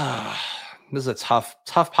 This is a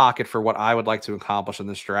tough pocket for what I would like to accomplish in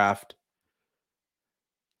this draft.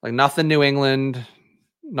 Like nothing New England,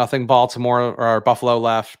 nothing Baltimore or Buffalo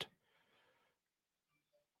left.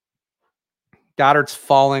 Goddard's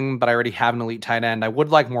falling, but I already have an elite tight end. I would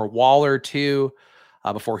like more Waller too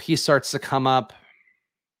before he starts to come up.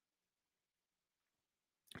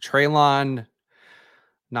 Treylon,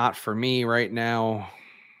 not for me right now.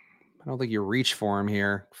 I don't think you reach for him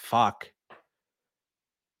here. Fuck.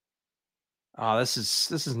 Oh, this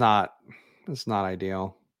is not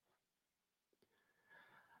ideal.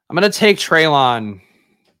 I'm gonna take Treylon.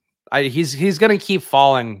 He's gonna keep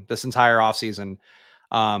falling this entire offseason.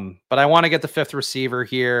 But I want to get the fifth receiver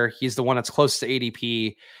here. He's the one that's close to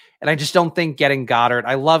ADP. And I just don't think getting Goddard.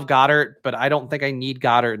 I love Goddard, but I don't think I need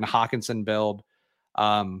Goddard in Hawkinson build.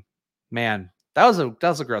 Man, that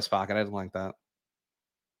was a gross pocket. I didn't like that.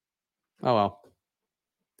 Oh well.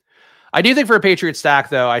 I do think for a Patriot stack,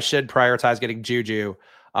 though, I should prioritize getting Juju.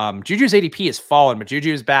 Juju's ADP has fallen, but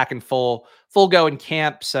Juju is back in full go in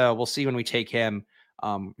camp. So we'll see when we take him.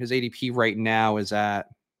 His ADP right now is at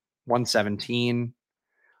 117.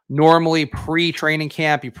 Normally pre-training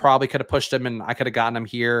camp, you probably could have pushed him and I could have gotten him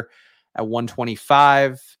here at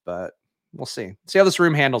 125, but we'll see. See how this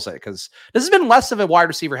room handles it, because this has been less of a wide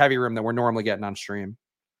receiver heavy room than we're normally getting on stream.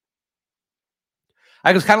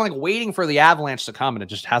 I was kind of like waiting for the avalanche to come, and it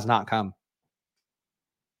just has not come.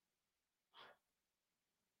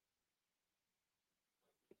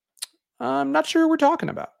 I'm not sure what we're talking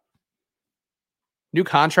about. New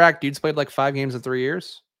contract. Dude's played like 5 games in 3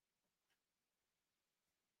 years.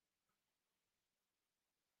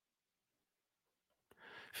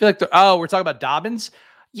 I feel like we're talking about Dobbins.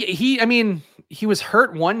 Yeah, he was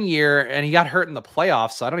hurt 1 year and he got hurt in the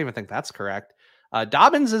playoffs, so I don't even think that's correct.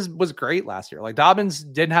 Dobbins was great last year. Like Dobbins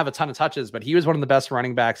didn't have a ton of touches, but he was one of the best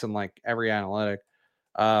running backs in like every analytic.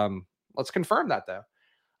 Let's confirm that though.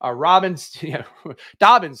 Dobbins,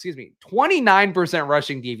 29%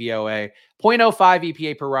 rushing DVOA, 0.05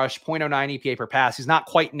 EPA per rush, 0.09 EPA per pass. He's not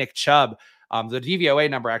quite Nick Chubb. The DVOA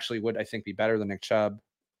number actually would, I think, be better than Nick Chubb.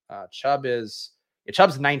 Chubb's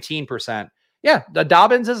 19%. Yeah,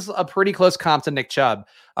 Dobbins is a pretty close comp to Nick Chubb.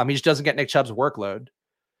 He just doesn't get Nick Chubb's workload.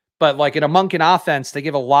 But like in a Monken offense, they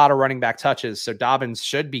give a lot of running back touches. So Dobbins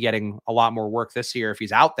should be getting a lot more work this year if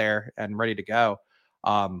he's out there and ready to go.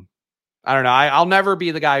 I don't know. I'll never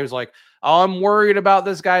be the guy who's like, oh, I'm worried about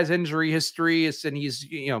this guy's injury history. And he's,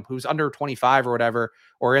 who's under 25 or whatever,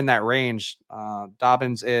 or in that range.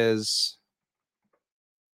 Dobbins is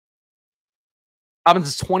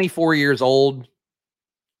 24 years old.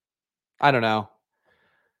 I don't know.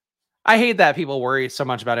 I hate that people worry so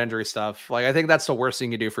much about injury stuff. Like, I think that's the worst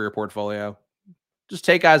thing you do for your portfolio. Just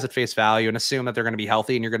take guys at face value and assume that they're going to be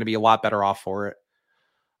healthy and you're going to be a lot better off for it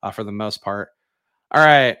for the most part. All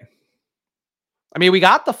right. I mean, we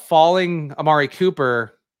got the falling Amari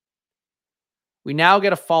Cooper. We now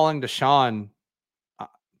get a falling Deshaun.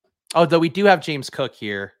 Though we do have James Cook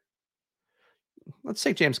here. Let's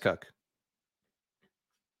take James Cook.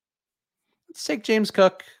 Let's take James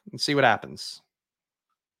Cook and see what happens.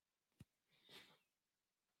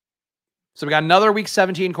 So we got another week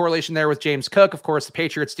 17 correlation there with James Cook. Of course, the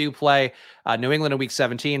Patriots do play New England in week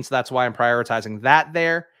 17, so that's why I'm prioritizing that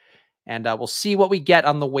there. And we'll see what we get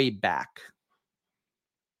on the way back.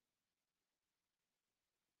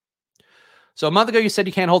 So a month ago, you said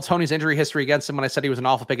you can't hold Tony's injury history against him when I said he was an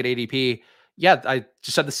awful pick at ADP. Yeah, I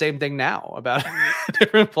just said the same thing now about a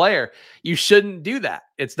different player. You shouldn't do that.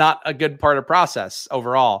 It's not a good part of process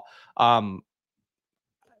overall.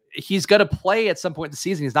 He's going to play at some point in the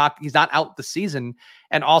season. He's not out the season.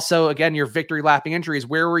 And also, again, your victory lapping injuries.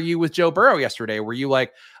 Where were you with Joe Burrow yesterday? Were you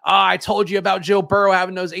like, I told you about Joe Burrow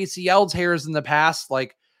having those ACL tears in the past?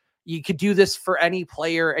 Like, you could do this for any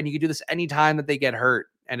player and you could do this anytime that they get hurt.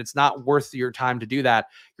 And it's not worth your time to do that.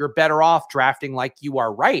 You're better off drafting like you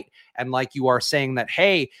are right. And like you are saying that,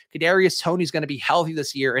 hey, Kadarius Toney's going to be healthy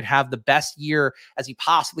this year and have the best year as he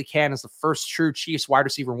possibly can as the first true Chiefs wide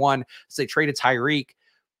receiver one as they traded Tyreek.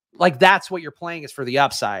 Like, that's what you're playing is for the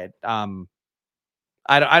upside. I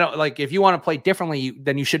don't like, if you want to play differently,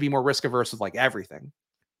 then you should be more risk averse with like everything.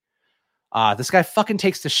 This guy fucking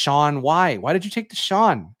takes Deshaun. Why did you take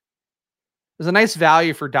Deshaun? There's a nice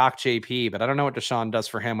value for Doc JP, but I don't know what Deshaun does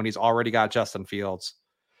for him when he's already got Justin Fields.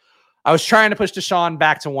 I was trying to push Deshaun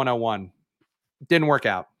back to 101. Didn't work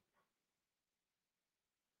out.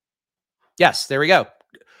 Yes, there we go.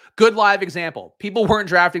 Good live example. People weren't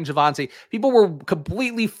drafting Javonte. People were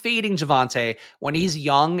completely fading Javonte when he's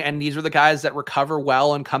young, and these are the guys that recover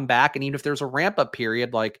well and come back. And even if there's a ramp-up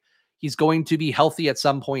period, like, he's going to be healthy at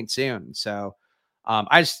some point soon. So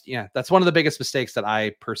that's one of the biggest mistakes that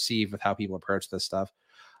I perceive with how people approach this stuff.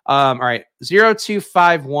 All right.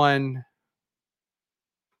 0251.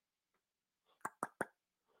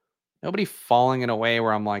 Nobody falling in a way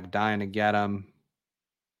where I'm like dying to get him.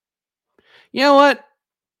 You know what?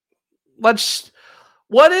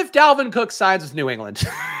 What if Dalvin Cook signs with New England?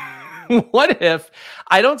 What if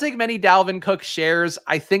I don't take many Dalvin Cook shares?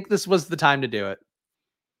 I think this was the time to do it.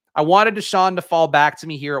 I wanted Deshaun to fall back to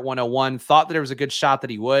me here at 101. Thought that there was a good shot that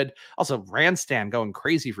he would. Also, Ranstan going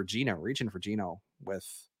crazy for Geno, reaching for Geno with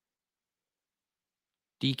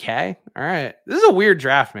DK. All right. This is a weird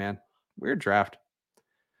draft, man. Weird draft.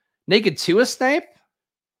 Naked Tua snipe?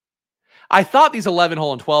 I thought these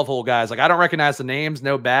 11-hole and 12-hole guys, like, I don't recognize the names,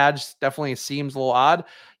 no badge. Definitely seems a little odd.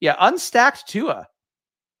 Yeah, unstacked Tua.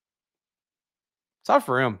 It's out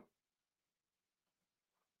for him.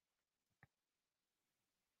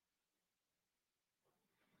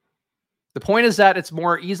 The point is that it's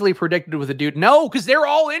more easily predicted with a dude. No, because they're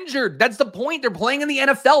all injured. That's the point. They're playing in the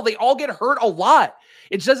NFL. They all get hurt a lot.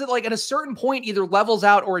 It says it like at a certain point either levels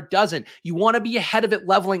out or it doesn't. You want to be ahead of it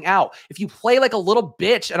leveling out. If you play like a little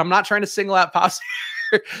bitch, and I'm not trying to single out Pops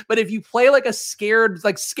here, but if you play like scared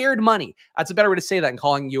money, that's a better way to say that than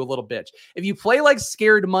calling you a little bitch. If you play like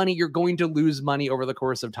scared money, you're going to lose money over the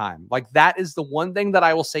course of time. Like, that is the one thing that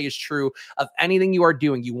I will say is true of anything you are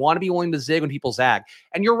doing. You want to be willing to zig when people zag.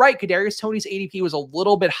 And you're right, Kadarius Toney's ADP was a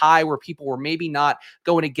little bit high where people were maybe not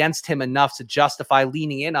going against him enough to justify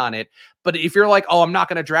leaning in on it. But if you're like, oh, I'm not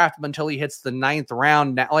going to draft him until he hits the 9th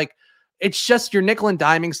round, like, it's just your nickel and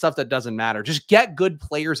diming stuff that doesn't matter. Just get good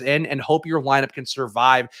players in and hope your lineup can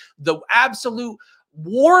survive the absolute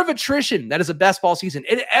war of attrition that is a best ball season.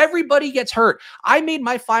 And everybody gets hurt. I made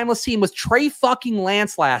my finalist team with Trey fucking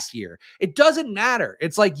Lance last year. It doesn't matter.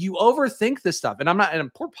 It's like you overthink this stuff.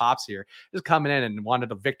 And poor Pops here just coming in and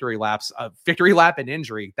wanted a victory lap and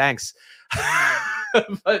injury. Thanks.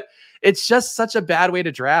 But it's just such a bad way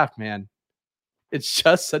to draft, man. It's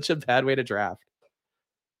just such a bad way to draft.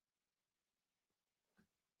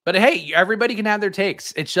 But hey, everybody can have their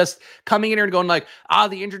takes. It's just coming in here and going like,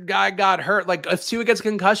 the injured guy got hurt. Like if Tua gets a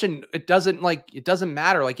concussion, it doesn't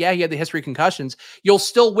matter. Like, yeah, he had the history of concussions. You'll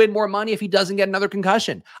still win more money if he doesn't get another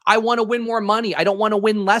concussion. I want to win more money. I don't want to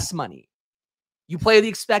win less money. You play the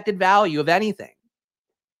expected value of anything.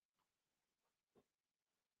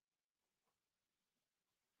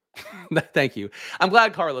 Thank you. I'm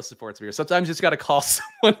glad Carlos supports me. Sometimes you just got to call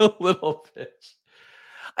someone a little bitch.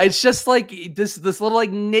 It's just like this little like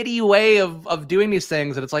nitty way of doing these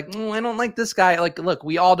things. And it's like, I don't like this guy. Like, look,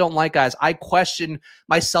 we all don't like guys. I question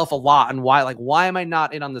myself a lot on why am I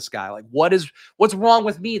not in on this guy? Like, what's wrong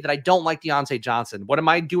with me that I don't like Deontay Johnson? What am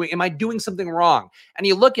I doing? Am I doing something wrong? And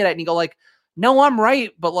you look at it and you go like, no, I'm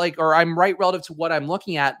right. But or I'm right relative to what I'm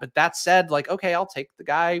looking at. But that said, like, okay, I'll take the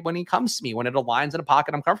guy when he comes to me, when it aligns in a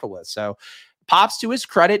pocket I'm comfortable with. So Pops, to his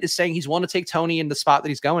credit, is saying he's willing to take Tony in the spot that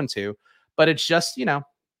he's going to. But it's just,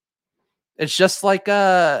 it's just like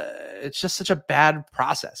it's just such a bad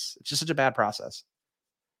process. It's just such a bad process.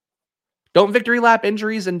 Don't victory lap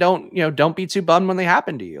injuries and don't be too bummed when they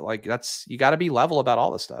happen to you. Like you got to be level about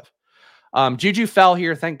all this stuff. Juju fell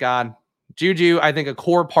here, thank God. Juju, I think a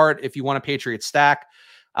core part if you want a Patriot stack.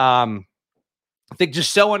 I think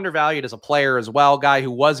just so undervalued as a player as well. Guy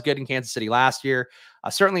who was good in Kansas City last year.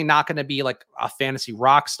 Certainly not going to be like a fantasy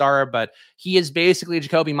rock star, but he is basically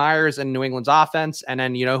Jacoby Myers in New England's offense. And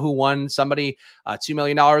then, who won somebody $2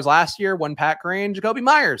 million last year? One Pat Crane, Jacoby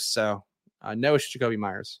Myers. So no, it's Jacoby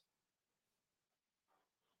Myers.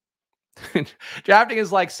 Drafting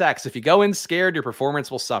is like sex. If you go in scared, your performance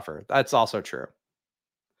will suffer. That's also true.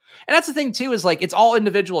 And that's the thing too, is like, it's all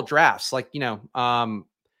individual drafts. Like, you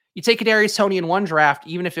take Kadarius Toney in one draft,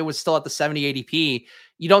 even if it was still at the 70 ADP,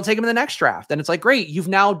 you don't take him in the next draft. And it's like, great, you've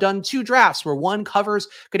now done two drafts where one covers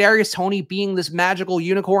Kadarius Toney being this magical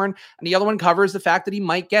unicorn, and the other one covers the fact that he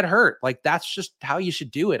might get hurt. Like, that's just how you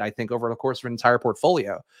should do it, I think, over the course of an entire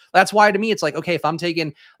portfolio. That's why, to me, it's like, okay, if I'm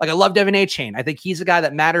taking, like, I love Devin A-Chain. I think he's a guy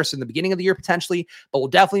that matters in the beginning of the year potentially, but will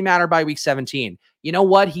definitely matter by week 17. You know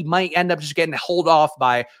what? He might end up just getting held off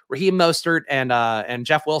by Raheem Mostert and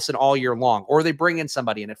Jeff Wilson all year long, or they bring in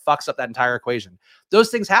somebody and it fucks up that entire equation.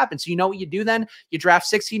 Those things happen. So you know what you do then? You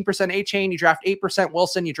draft 16% A-Chain, you draft 8%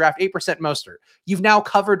 Wilson, you draft 8% Mostert. You've now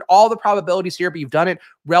covered all the probabilities here, but you've done it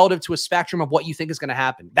relative to a spectrum of what you think is going to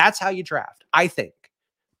happen. That's how you draft, I think.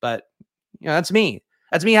 But, that's me.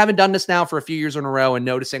 That's me having done this now for a few years in a row and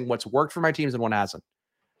noticing what's worked for my teams and what hasn't.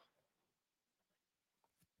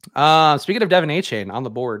 Speaking of Devin A-Chain on the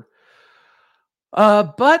board,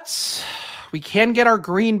 but we can get our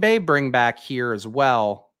Green Bay bring back here as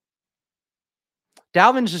well.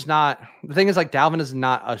 Dalvin's just not, the thing is, like, Dalvin is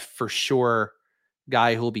not a for sure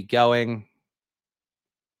guy who'll be going,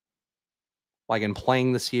 like, in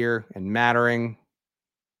playing this year and mattering.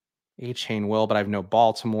 A-Chain will, but I have no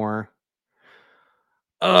Baltimore.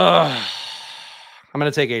 I'm going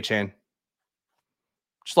to take A-Chain.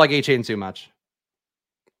 Just like A-Chain too much.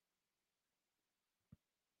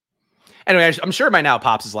 Anyway, I'm sure by now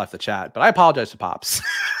Pops has left the chat, but I apologize to Pops.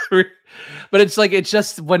 But it's like, it's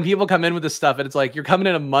just when people come in with this stuff and it's like, you're coming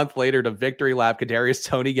in a month later to victory lap Kadarius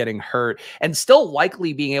Toney getting hurt and still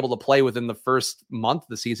likely being able to play within the first month of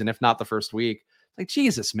the season, if not the first week. Like,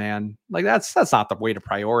 Jesus, man. Like, that's not the way to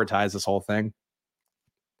prioritize this whole thing.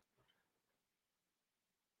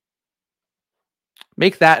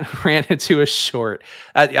 Make that ran into a short.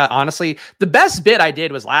 Honestly, the best bit I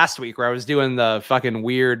did was last week where I was doing the fucking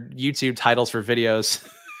weird YouTube titles for videos.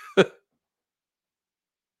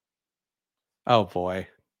 Oh, boy.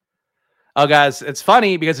 Oh, guys, it's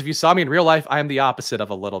funny because if you saw me in real life, I am the opposite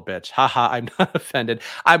of a little bitch. Haha, I'm not offended.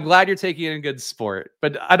 I'm glad you're taking it in good sport,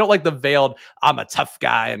 but I don't like the veiled, I'm a tough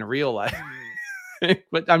guy in real life.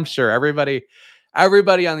 But I'm sure everybody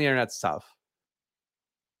on the internet's tough.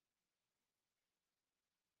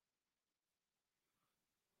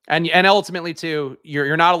 And ultimately, too,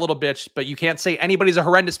 you're not a little bitch, but you can't say anybody's a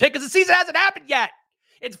horrendous pick because the season hasn't happened yet.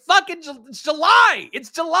 It's July.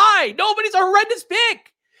 It's July. Nobody's a horrendous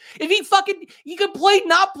pick. If he could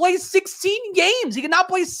not play 16 games. He could not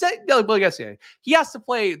play well, I guess he has to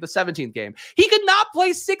play the 17th game. He could not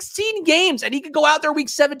play 16 games, and he could go out there week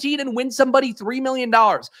 17 and win somebody $3 million.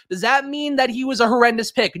 Does that mean that he was a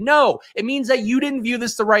horrendous pick? No. It means that you didn't view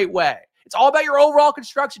this the right way. It's all about your overall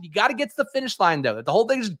construction. You got to get to the finish line, though. The whole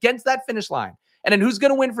thing is against that finish line. And then who's going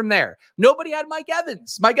to win from there? Nobody had Mike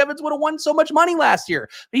Evans. Mike Evans would have won so much money last year.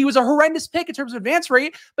 He was a horrendous pick in terms of advance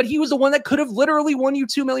rate, but he was the one that could have literally won you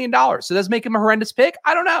 $2 million. So does make him a horrendous pick?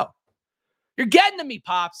 I don't know. You're getting to me,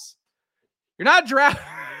 Pops. You're not drafted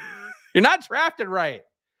right.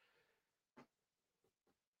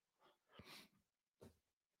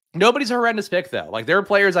 Nobody's a horrendous pick, though. Like, there are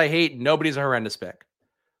players I hate. Nobody's a horrendous pick.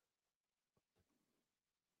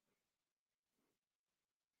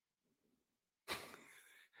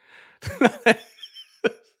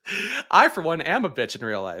 I, for one, am a bitch in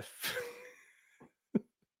real life.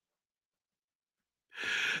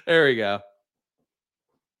 There we go.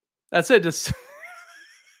 That's it. Just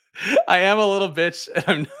I am a little bitch, and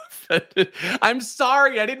I'm not offended. I'm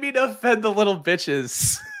sorry. I didn't mean to offend the little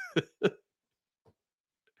bitches.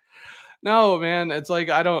 No, man. It's like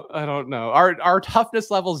I don't know. Our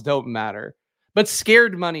toughness levels don't matter. But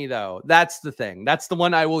scared money, though, that's the thing. That's the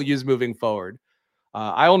one I will use moving forward.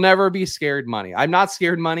 I will never be scared money. I'm not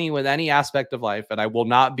scared money with any aspect of life, and I will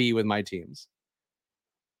not be with my teams.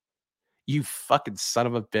 You fucking son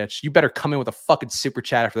of a bitch. You better come in with a fucking super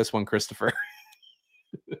chat after this one, Christopher.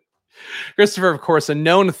 Christopher, of course, a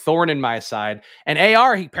known thorn in my side. And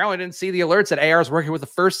AR, he apparently didn't see the alerts that AR is working with the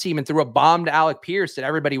first team and threw a bomb to Alec Pierce that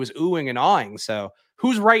everybody was oohing and awing. So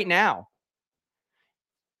who's right now?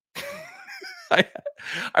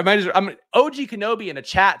 I'm OG Kenobi in a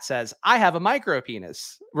chat says, I have a micro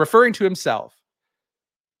penis, referring to himself.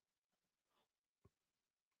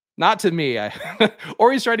 Not to me.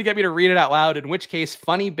 Or he's trying to get me to read it out loud, in which case,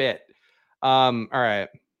 funny bit. All right.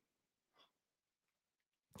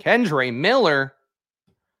 Kendre Miller,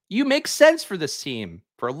 you make sense for this team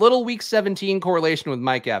for a little week 17 correlation with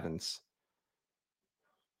Mike Evans.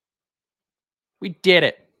 We did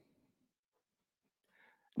it.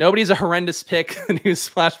 Nobody's a horrendous pick. The new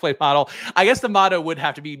splash play model. I guess the motto would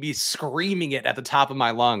have to be me screaming it at the top of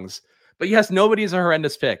my lungs. But yes, nobody's a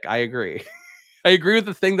horrendous pick. I agree. I agree with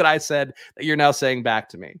the thing that I said that you're now saying back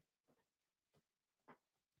to me.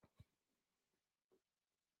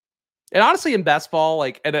 And honestly, in best ball,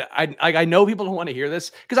 like, and I know people don't want to hear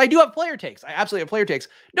this because I do have player takes. I absolutely have player takes.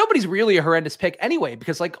 Nobody's really a horrendous pick anyway,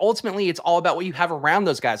 because like ultimately it's all about what you have around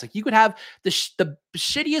those guys. Like you could have the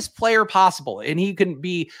shittiest player possible, and he can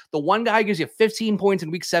be the one guy who gives you 15 points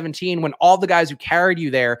in week 17 when all the guys who carried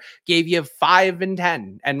you there gave you 5 and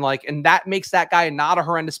 10, and that makes that guy not a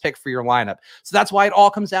horrendous pick for your lineup. So that's why it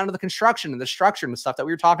all comes down to the construction and the structure and the stuff that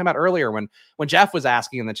we were talking about earlier when Jeff was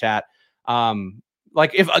asking in the chat.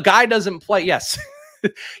 Like if a guy doesn't play, yes.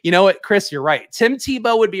 You know what, Chris, you're right. Tim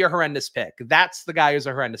Tebow would be a horrendous pick. That's the guy who's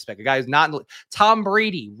a horrendous pick. A guy who's not. Tom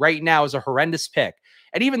Brady right now is a horrendous pick.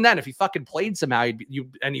 And even then, if he fucking played somehow,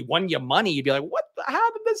 and he won you money, you'd be like, what?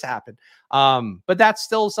 How did this happen? But that's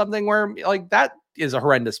still something where like that is a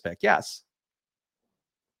horrendous pick. Yes.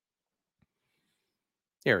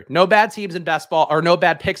 Here, no bad teams in best ball, or no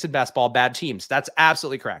bad picks in best ball, bad teams. That's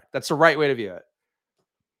absolutely correct. That's the right way to view it.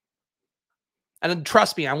 And then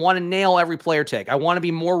trust me, I want to nail every player take. I want to be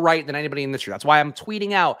more right than anybody in this year. That's why I'm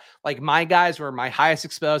tweeting out like my guys were my highest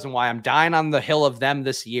exposed and why I'm dying on the hill of them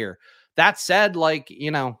this year. That said, like, you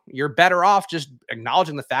know, you're better off just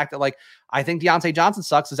acknowledging the fact that like, I think Deontay Johnson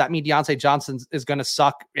sucks. Does that mean Deontay Johnson is going to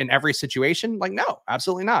suck in every situation? Like, no,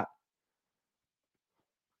 absolutely not.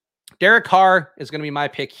 Derek Carr is going to be my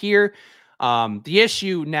pick here. The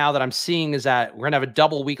issue now that I'm seeing is that we're going to have a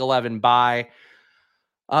double week 11 bye.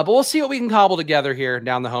 But we'll see what we can cobble together here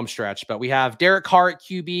down the home stretch. But we have Derek Carr at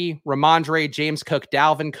QB, Ramondre, James Cook,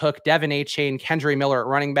 Dalvin Cook, Devin Achane, Kendre Miller at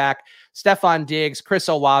running back, Stephon Diggs, Chris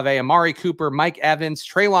Olave, Amari Cooper, Mike Evans,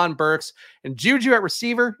 Treylon Burks, and Juju at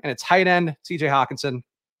receiver, and a tight end, TJ Hawkinson.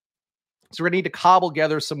 So we're going to need to cobble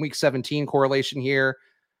together some week 17 correlation here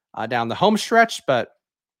down the home stretch, but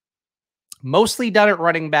mostly done at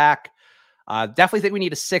running back. Definitely think we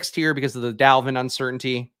need a sixth here because of the Dalvin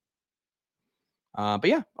uncertainty. But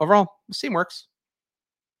yeah, overall, the team works.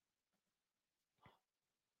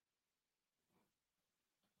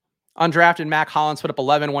 Undrafted Mac Hollins put up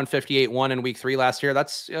 11, 158, 1 in week 3 last year.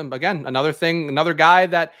 That's, again, another thing, another guy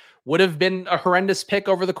that would have been a horrendous pick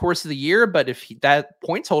over the course of the year. But if that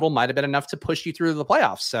point total might have been enough to push you through the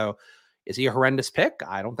playoffs. So is he a horrendous pick?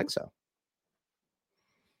 I don't think so.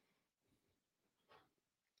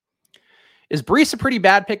 Is Brees a pretty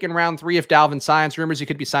bad pick in round 3 if Dalvin signs? Rumors he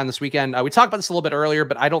could be signed this weekend. We talked about this a little bit earlier,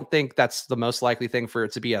 but I don't think that's the most likely thing for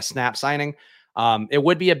it to be a snap signing. It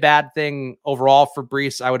would be a bad thing overall for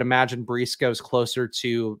Brees. I would imagine Brees goes closer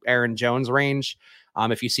to Aaron Jones range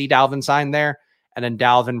if you see Dalvin sign there. And then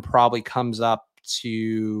Dalvin probably comes up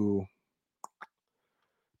to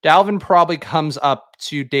David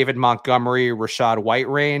Montgomery, Rashad White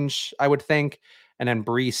range, I would think. And then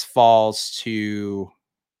Brees falls to...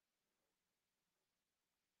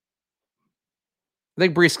 I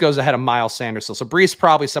think Brees goes ahead of Miles Sanders. So Brees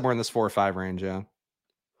probably somewhere in this 4 or 5 range. Yeah.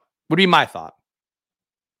 Would be my thought.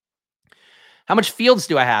 How much Fields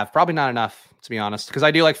do I have? Probably not enough, to be honest, because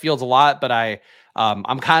I do like Fields a lot, but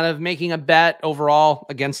I'm kind of making a bet overall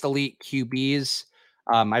against elite QBs.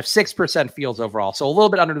 I have 6% Fields overall, so a little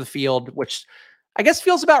bit under the field, which I guess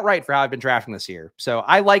feels about right for how I've been drafting this year. So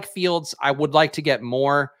I like Fields. I would like to get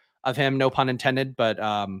more of him, no pun intended, but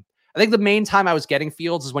I think the main time I was getting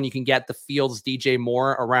Fields is when you can get the Fields DJ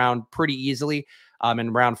Moore around pretty easily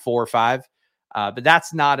in round 4 or 5. But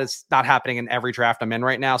that's not happening in every draft I'm in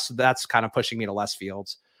right now. So that's kind of pushing me to less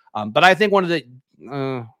Fields. But I think one of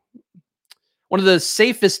the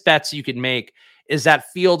safest bets you can make is that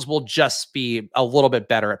Fields will just be a little bit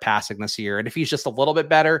better at passing this year. And if he's just a little bit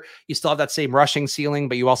better, you still have that same rushing ceiling,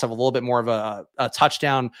 but you also have a little bit more of a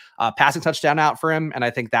touchdown, passing touchdown out for him. And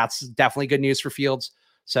I think that's definitely good news for Fields.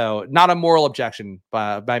 So not a moral objection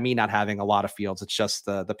by me not having a lot of Fields. It's just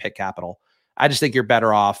the pick capital. I just think you're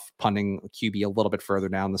better off punting QB a little bit further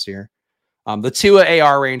down this year. The Tua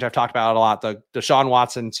AR range, I've talked about it a lot. The Deshaun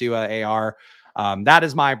Watson Tua AR, that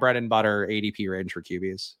is my bread and butter ADP range for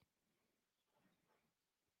QBs.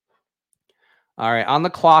 All right, on the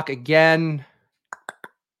clock again.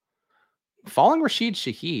 Falling Rashid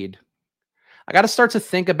Shaheed. I got to start to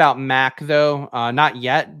think about Mac though. Not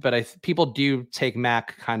yet, but people do take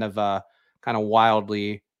Mac kind of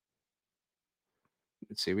wildly.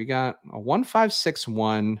 Let's see. We got a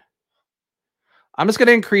 1.561. I'm just going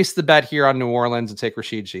to increase the bet here on New Orleans and take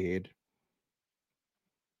Rashid Shaheed.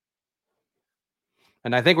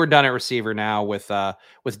 And I think we're done at receiver now with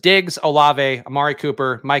Diggs, Olave, Amari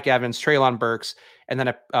Cooper, Mike Evans, Treylon Burks, and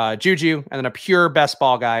then a Juju, and then a pure best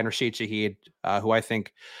ball guy in Rashid Shaheed, who I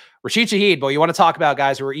think Rashid Shaheed. Well, you want to talk about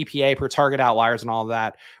guys who are EPA per target outliers and all of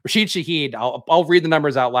that. Rashid Shaheed, I'll read the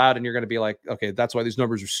numbers out loud, and you're going to be like, okay, that's why these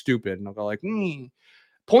numbers are stupid. And I'll go like,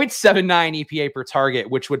 0.79 EPA per target,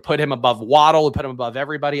 which would put him above Waddle, would put him above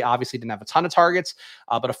everybody. Obviously didn't have a ton of targets,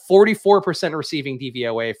 but a 44% receiving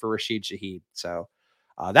DVOA for Rashid Shaheed. So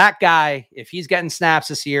that guy, if he's getting snaps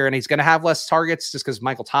this year and he's going to have less targets just because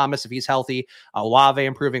Michael Thomas, if he's healthy, Olave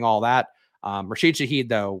improving all that. Rashid Shaheed,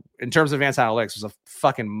 though, in terms of advanced analytics, was a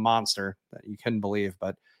fucking monster that you couldn't believe,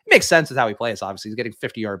 but it makes sense with how he plays. Obviously, he's getting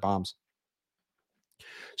 50-yard bombs.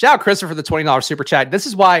 Shout out Christopher for the $20 super chat. This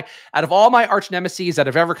is why, out of all my arch nemesis that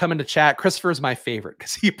have ever come into chat, Christopher is my favorite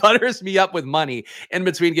because he butters me up with money in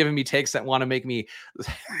between giving me takes that want to make me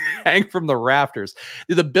hang from the rafters.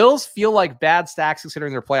 Do the Bills feel like bad stacks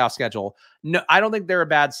considering their playoff schedule? No, I don't think they're a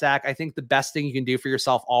bad stack. I think the best thing you can do for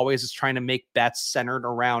yourself always is trying to make bets centered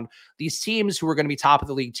around these teams who are going to be top of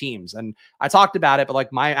the league teams. And I talked about it, but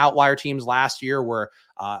like my outlier teams last year were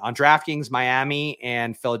on DraftKings, Miami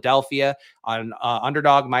and Philadelphia. On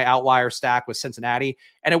Underdog, my outlier stack was Cincinnati.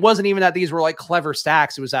 And it wasn't even that these were like clever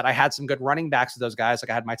stacks. It was that I had some good running backs of those guys. Like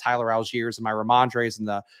I had my Tyler Algiers and my Ramondres in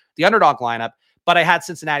the Underdog lineup. But I had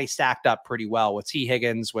Cincinnati stacked up pretty well with T.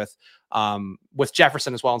 Higgins, with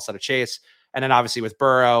Jefferson as well instead of Chase. And then obviously with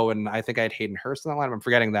Burrow, and I think I had Hayden Hurst in that lineup. I'm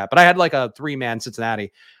forgetting that. But I had like a 3-man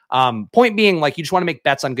Cincinnati. Point being, like, you just want to make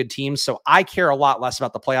bets on good teams. So I care a lot less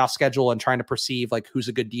about the playoff schedule and trying to perceive like who's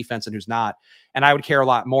a good defense and who's not. And I would care a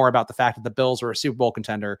lot more about the fact that the Bills are a Super Bowl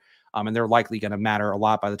contender. And they're likely going to matter a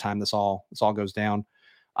lot by the time this all goes down.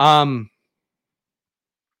 Okay,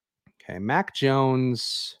 Mac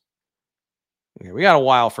Jones. Okay, we got a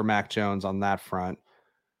while for Mac Jones on that front.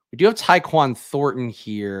 We do have Tyquan Thornton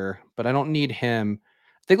here, but I don't need him.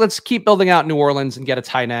 I think let's keep building out New Orleans and get a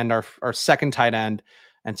tight end, our second tight end,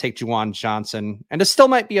 and take Juwan Johnson. And it still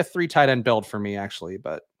might be a 3 tight end build for me, actually,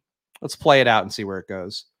 but let's play it out and see where it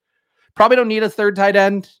goes. Probably don't need a third tight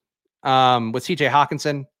end with TJ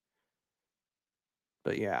Hawkinson.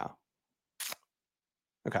 But yeah.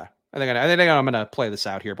 Okay. I think I'm going to play this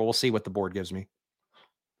out here, but we'll see what the board gives me.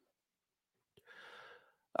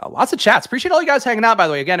 Lots of chats. Appreciate all you guys hanging out, by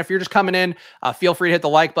the way. Again, if you're just coming in, feel free to hit the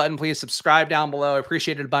like button. Please subscribe down below. I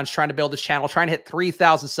appreciate it a bunch. Trying to build this channel, trying to hit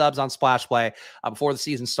 3,000 subs on Splash Play before the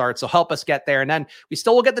season starts. So help us get there. And then we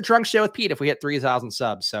still will get the Drunk Show with Pete if we hit 3,000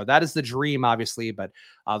 subs. So that is the dream, obviously. But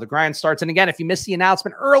the grind starts. And again, if you missed the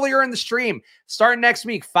announcement earlier in the stream, starting next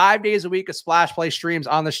week, 5 days a week of Splash Play streams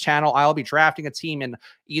on this channel. I'll be drafting a team in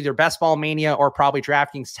either Best Ball Mania or probably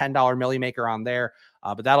DraftKings $10 Millie Maker on there.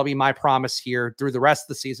 But that'll be my promise here through the rest of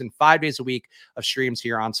the season. 5 days a week of streams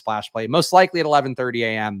here on Splash Play, most likely at 11:30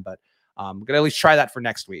 a.m. But I'm going to at least try that for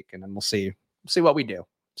next week, and then we'll see what we do.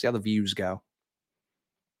 See how the views go.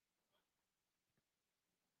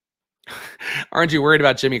 Aren't you worried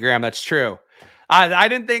about Jimmy Graham? That's true. I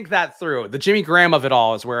didn't think that through. The Jimmy Graham of it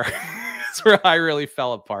all is where it's where I really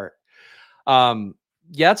fell apart.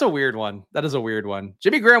 Yeah, that's a weird one. That is a weird one.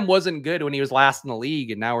 Jimmy Graham wasn't good when he was last in the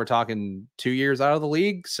league, and now we're talking 2 years out of the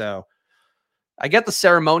league. So I get the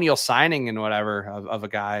ceremonial signing and whatever of a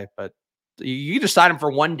guy, but you just sign him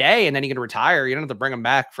for one day and then he can retire. You don't have to bring him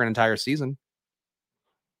back for an entire season.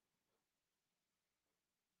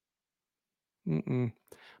 Mm-mm.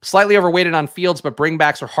 Slightly overweighted on Fields, but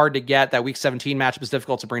bringbacks are hard to get. That Week 17 matchup is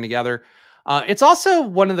difficult to bring together. It's also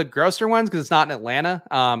one of the grosser ones because it's not in Atlanta.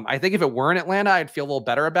 I think if it were in Atlanta, I'd feel a little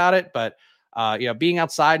better about it. But being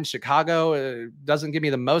outside in Chicago doesn't give me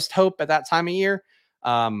the most hope at that time of year.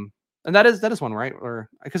 And that is one, right? Or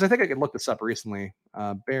because I think I could look this up recently.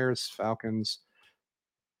 Bears, Falcons.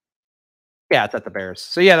 Yeah, it's at the Bears.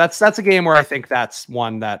 So yeah, that's a game where I think that's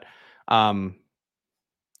one that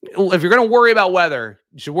if you're going to worry about weather,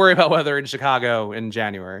 you should worry about weather in Chicago in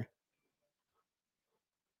January.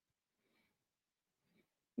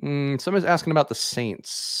 Somebody's asking about the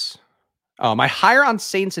Saints. Oh, my higher on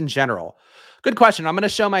Saints in general. Good question. I'm going to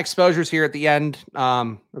show my exposures here at the end,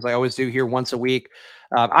 as I always do here once a week.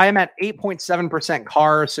 I am at 8.7%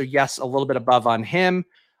 Carr, so yes, a little bit above on him.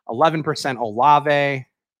 11% Olave.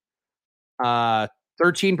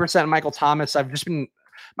 13% Michael Thomas.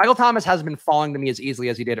 Michael Thomas hasn't been falling to me as easily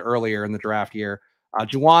as he did earlier in the draft year.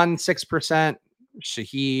 Juwan 6%,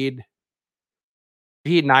 Shaheed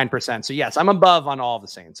 9%. So yes, I'm above on all the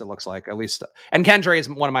Saints. It looks like at least, and Kendra is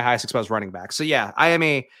one of my highest exposed running backs. So yeah, I am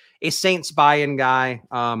a Saints buy-in guy.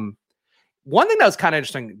 One thing that was kind of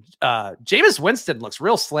interesting, Jameis Winston looks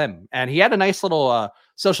real slim, and he had a nice little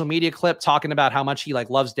social media clip talking about how much he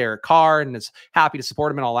loves Derek Carr and is happy to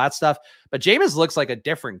support him and all that stuff. But Jameis looks like a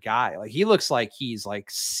different guy. Like he looks like he's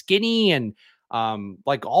skinny and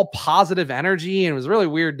all positive energy, and it was really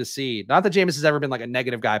weird to see. Not that Jameis has ever been a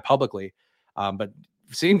negative guy publicly, but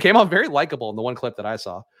seeing came out very likable in the one clip that I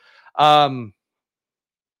saw. All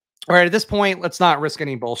right, at this point, let's not risk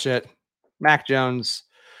any bullshit. Mac Jones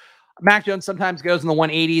sometimes goes in the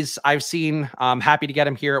 180s. I've seen. Happy to get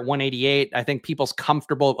him here at 188. I think people's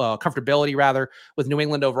comfortability rather with New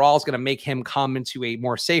England overall is going to make him come into a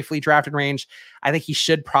more safely drafted range. I think he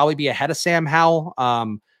should probably be ahead of Sam Howell. I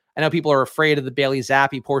know people are afraid of the Bailey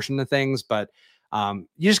Zappi portion of things, but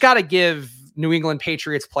you just got to give New England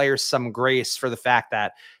Patriots players some grace for the fact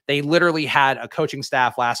that they literally had a coaching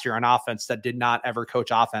staff last year on offense that did not ever coach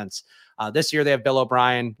offense. This year they have Bill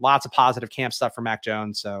O'Brien, lots of positive camp stuff for Mac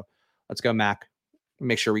Jones. So let's go, Mac.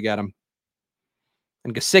 Make sure we get him.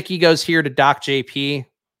 And Gesicki goes here to Doc JP.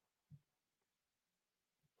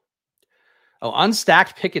 Oh,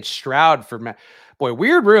 unstacked Pickett Stroud for Mac. Boy,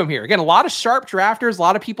 weird room here. Again, a lot of sharp drafters, a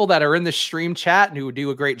lot of people that are in the stream chat and who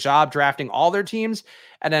do a great job drafting all their teams.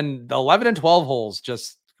 And then the 11 and 12 holes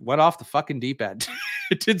just went off the fucking deep end.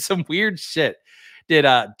 It did some weird shit. Did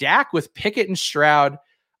Dak with Pickett and Stroud,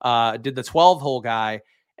 did the 12 hole guy.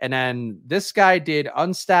 And then this guy did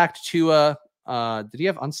unstacked Tua. Did he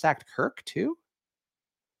have unstacked Kirk too?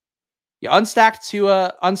 Yeah, unstacked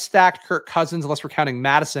Tua, unstacked Kirk Cousins, unless we're counting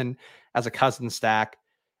Madison as a cousin stack.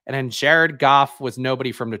 And then Jared Goff with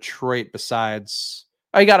nobody from Detroit besides.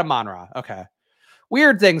 Oh, you got a Monra. Okay.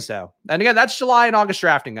 Weird things, though. And again, that's July and August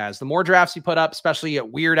drafting, guys. The more drafts you put up, especially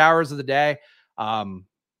at weird hours of the day,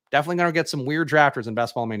 definitely going to get some weird drafters in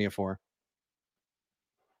Best Ball Mania 4.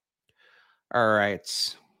 All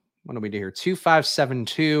right. What do we do here?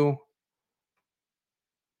 2572.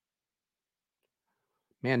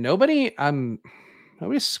 Man, nobody's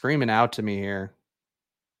screaming out to me here.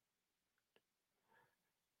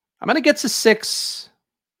 I'm going to get to six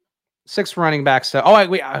running backs. So,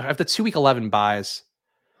 wait, I have the 2 week 11 buys.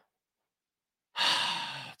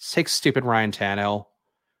 Let's take stupid Ryan Tannehill. All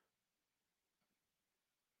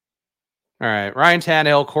right. Ryan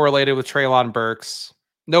Tannehill correlated with Treylon Burks.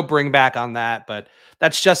 No bring back on that, but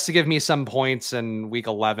that's just to give me some points in week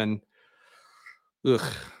 11.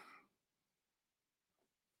 Ugh.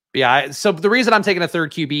 Yeah. So the reason I'm taking a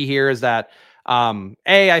third QB here is that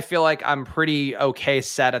I feel like I'm pretty okay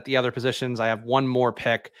set at the other positions. I have one more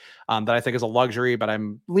pick that I think is a luxury, but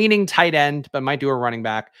I'm leaning tight end, but might do a running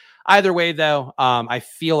back. Either way, though, I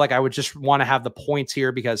feel like I would just want to have the points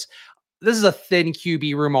here because this is a thin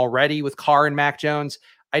QB room already with Carr and Mac Jones.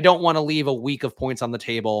 I don't want to leave a week of points on the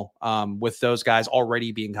table with those guys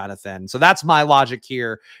already being kind of thin. So that's my logic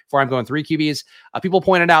here for I'm going 3 QBs. People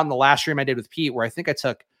pointed out in the last stream I did with Pete where I think I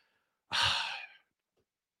took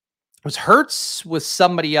it was Hurts with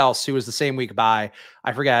somebody else who was the same week by.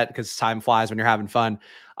 I forget because time flies when you're having fun.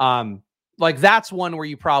 That's one where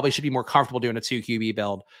you probably should be more comfortable doing a 2 QB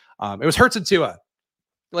build. It was Hurts and Tua.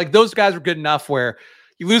 Those guys were good enough where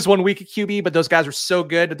you lose 1 week at QB, but those guys are so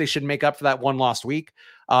good that they should make up for that one lost week.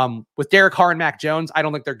 With Derek Carr and Mac Jones, I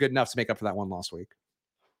don't think they're good enough to make up for that one lost week.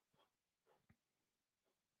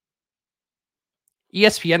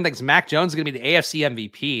 ESPN thinks Mac Jones is going to be the AFC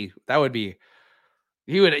MVP. That would be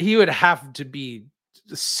He would have to be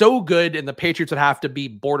so good, and the Patriots would have to be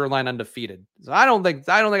borderline undefeated. So I don't think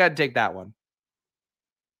I'd take that one.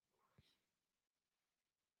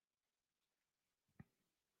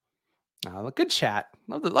 Oh, good chat.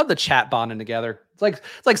 Love the chat bonding together. It's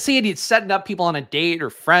like seeing you setting up people on a date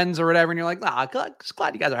or friends or whatever, and you're like, just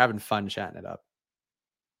glad you guys are having fun chatting it up.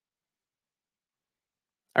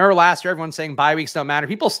 I remember last year everyone saying bye weeks don't matter.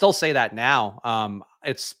 People still say that now.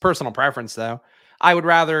 It's personal preference though. I would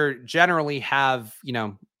rather generally have,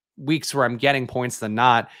 weeks where I'm getting points than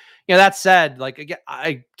not. That said, like again,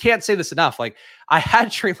 I can't say this enough. Like I had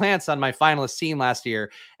Trey Lance on my finalist team last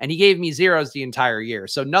year, and he gave me zeros the entire year.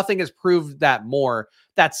 So nothing has proved that more.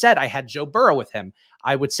 That said, I had Joe Burrow with him.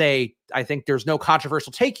 I would say I think there's no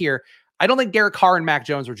controversial take here. I don't think Derek Carr and Mac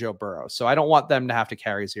Jones were Joe Burrow, so I don't want them to have to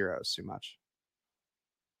carry zeros too much.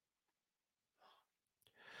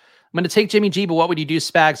 I'm going to take Jimmy G, but what would you do,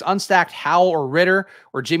 Spags? Unstacked Howell or Ritter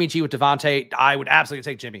or Jimmy G with Devontae? I would absolutely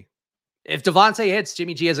take Jimmy. If Devontae hits,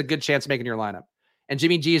 Jimmy G has a good chance of making your lineup. And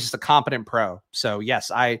Jimmy G is just a competent pro. So,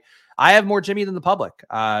 yes, I have more Jimmy than the public.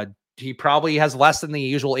 He probably has less than the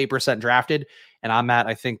usual 8% drafted. And I'm at,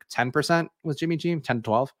 I think, 10% with Jimmy G, 10 to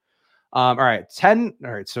 12. All right, 10.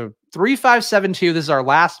 All right, so 3572. This is our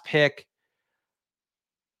last pick.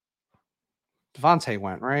 Devontae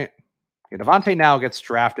went, right? Yeah, Devontae now gets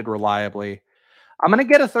drafted reliably. I'm going to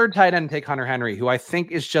get a third tight end and take Hunter Henry, who I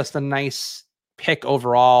think is just a nice pick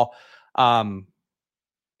overall. Um,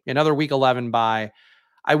 Another week 11 bye.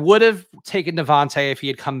 I would have taken Devontae if he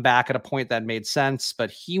had come back at a point that made sense,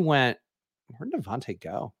 but he went. Where did Devontae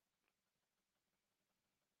go?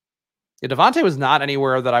 Yeah, Devontae was not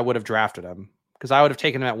anywhere that I would have drafted him because I would have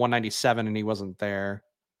taken him at 197 and he wasn't there.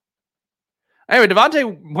 Anyway,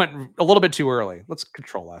 Devontae went a little bit too early. Let's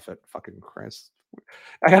control F it. Fucking Christ.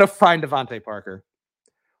 I got to find Devontae Parker.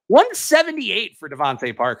 178 for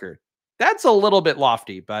Devontae Parker. That's a little bit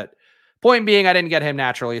lofty, but point being, I didn't get him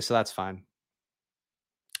naturally, so that's fine.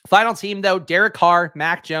 Final team, though, Derek Carr,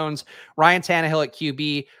 Mac Jones, Ryan Tannehill at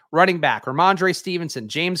QB, running back, Ramondre Stevenson,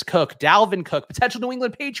 James Cook, Dalvin Cook, potential New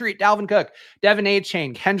England Patriot, Dalvin Cook, Devin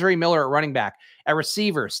Achane, Kendry Miller at running back, at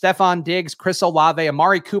receiver, Stephon Diggs, Chris Olave,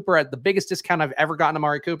 Amari Cooper at the biggest discount I've ever gotten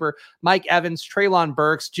Amari Cooper, Mike Evans, Treylon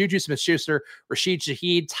Burks, Juju Smith-Schuster, Rashid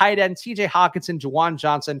Shaheed, tight end, TJ Hawkinson, Jawan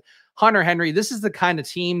Johnson, Hunter Henry. This is the kind of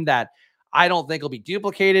team that I don't think will be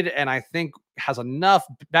duplicated, and I think has enough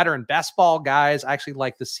better and best ball guys. I actually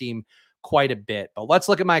like this team quite a bit. But let's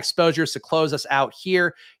look at my exposures to close us out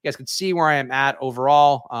here. You guys can see where I am at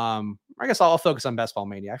overall. I guess I'll focus on Best Ball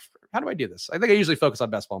Mania. How do I do this? I think I usually focus on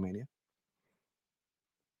Best Ball Mania.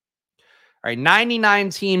 All right, 99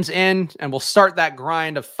 teams in, and we'll start that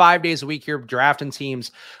grind of 5 days a week here, drafting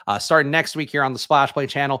teams, starting next week here on the Splash Play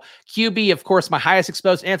channel. QB, of course, my highest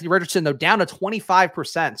exposed, Anthony Richardson, though, down to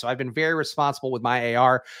 25%. So I've been very responsible with my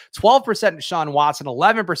AR. 12% Deshaun Watson,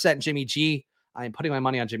 11% Jimmy G. I am putting my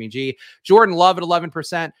money on Jimmy G. Jordan Love at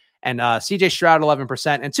 11%. And CJ Stroud,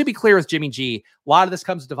 11%. And to be clear with Jimmy G, a lot of this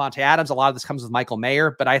comes with Devontae Adams. A lot of this comes with Michael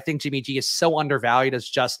Mayer. But I think Jimmy G is so undervalued as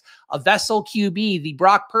just a vessel QB, the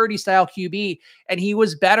Brock Purdy style QB. And he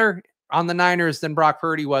was better on the Niners than Brock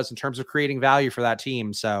Purdy was in terms of creating value for that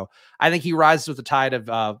team. So I think he rises with the tide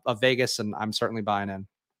of Vegas, and I'm certainly buying in.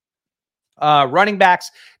 Running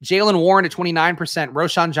backs, Jalen Warren at 29%,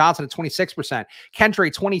 Roshan Johnson at 26%,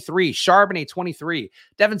 Kentrey 23%, Charbonnet 23%,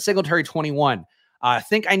 Devin Singletary 21%. I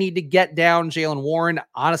think I need to get down Jalen Warren.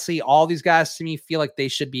 Honestly, all these guys to me feel like they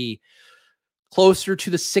should be closer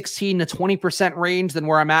to the 16 to 20% range than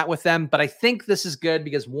where I'm at with them. But I think this is good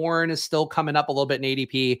because Warren is still coming up a little bit in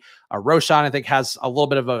ADP. Roshan, I think, has a little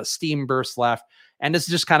bit of a steam burst left. And this is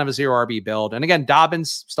just kind of a zero RB build. And again,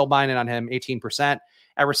 Dobbins, still buying in on him, 18%.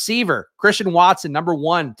 At receiver, Christian Watson, number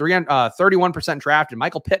 1, 31% drafted.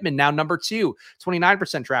 Michael Pittman, now number 2,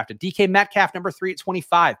 29% drafted. DK Metcalf, number 3 at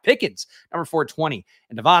 25. Pickens, number 4 at 20.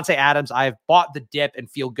 And Devontae Adams, I have bought the dip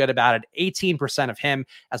and feel good about it. 18% of him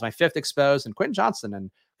as my 5th exposed. And Quentin Johnston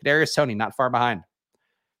and Kadarius Toney, not far behind.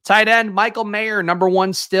 Tight end, Michael Mayer, number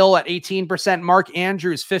 1 still at 18%. Mark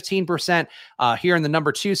Andrews, 15% here in the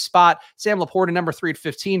number 2 spot. Sam Laporta, number 3 at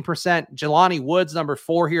 15%. Jelani Woods, number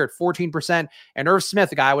 4 here at 14%. And Irv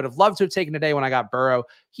Smith, a guy I would have loved to have taken today when I got Burrow,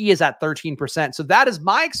 he is at 13%. So that is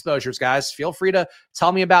my exposures, guys. Feel free to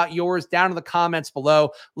tell me about yours down in the comments below.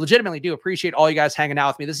 Legitimately do appreciate all you guys hanging out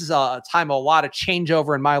with me. This is a time of a lot of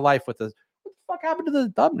changeover in my life with what the fuck happened to the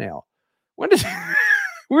thumbnail? When did...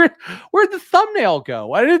 Where'd the thumbnail go?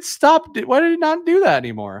 Why did it stop? Why did it not do that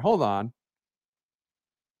anymore? Hold on.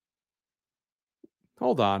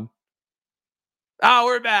 Oh,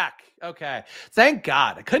 we're back. Okay. Thank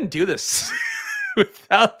God. I couldn't do this.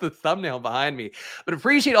 without the thumbnail behind me. But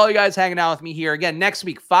appreciate all you guys hanging out with me here. Again, next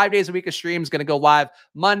week, 5 days a week of streams, going to go live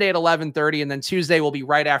Monday at 11:30, and then Tuesday will be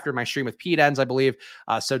right after my stream with Pete ends, I believe.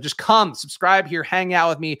 So just come, subscribe here, hang out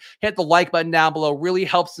with me, hit the like button down below. Really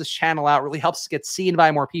helps this channel out, really helps us get seen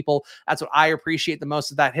by more people. That's what I appreciate the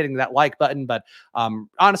most of that, hitting that like button. But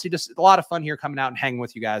honestly, just a lot of fun here coming out and hanging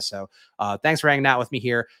with you guys. So thanks for hanging out with me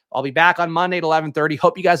here. I'll be back on Monday at 11:30.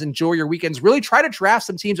 Hope you guys enjoy your weekends. Really try to draft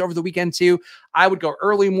some teams over the weekend too. I would go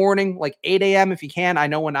early morning, like 8 a.m. if you can. I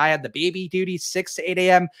know when I had the baby duty, 6 to 8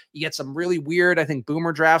 a.m., you get some really weird, I think,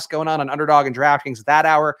 boomer drafts going on Underdog and DraftKings at that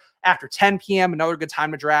hour. After 10 p.m., another good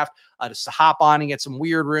time to draft, just to hop on and get some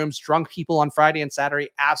weird rooms. Drunk people on Friday and Saturday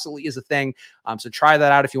absolutely is a thing. So try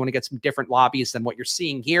that out if you want to get some different lobbies than what you're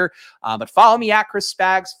seeing here. But follow me at Chris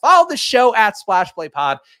Spags. Follow the show at Splash Play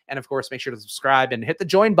Pod. And of course, make sure to subscribe and hit the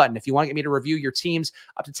join button if you want to get me to review your teams.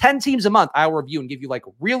 Up to 10 teams a month, I will review and give you like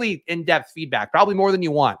really in-depth feedback, probably more than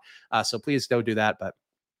you want. So please don't do that. But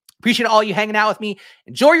appreciate all you hanging out with me.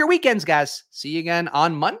 Enjoy your weekends, guys. See you again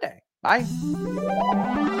on Monday.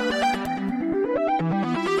 Bye.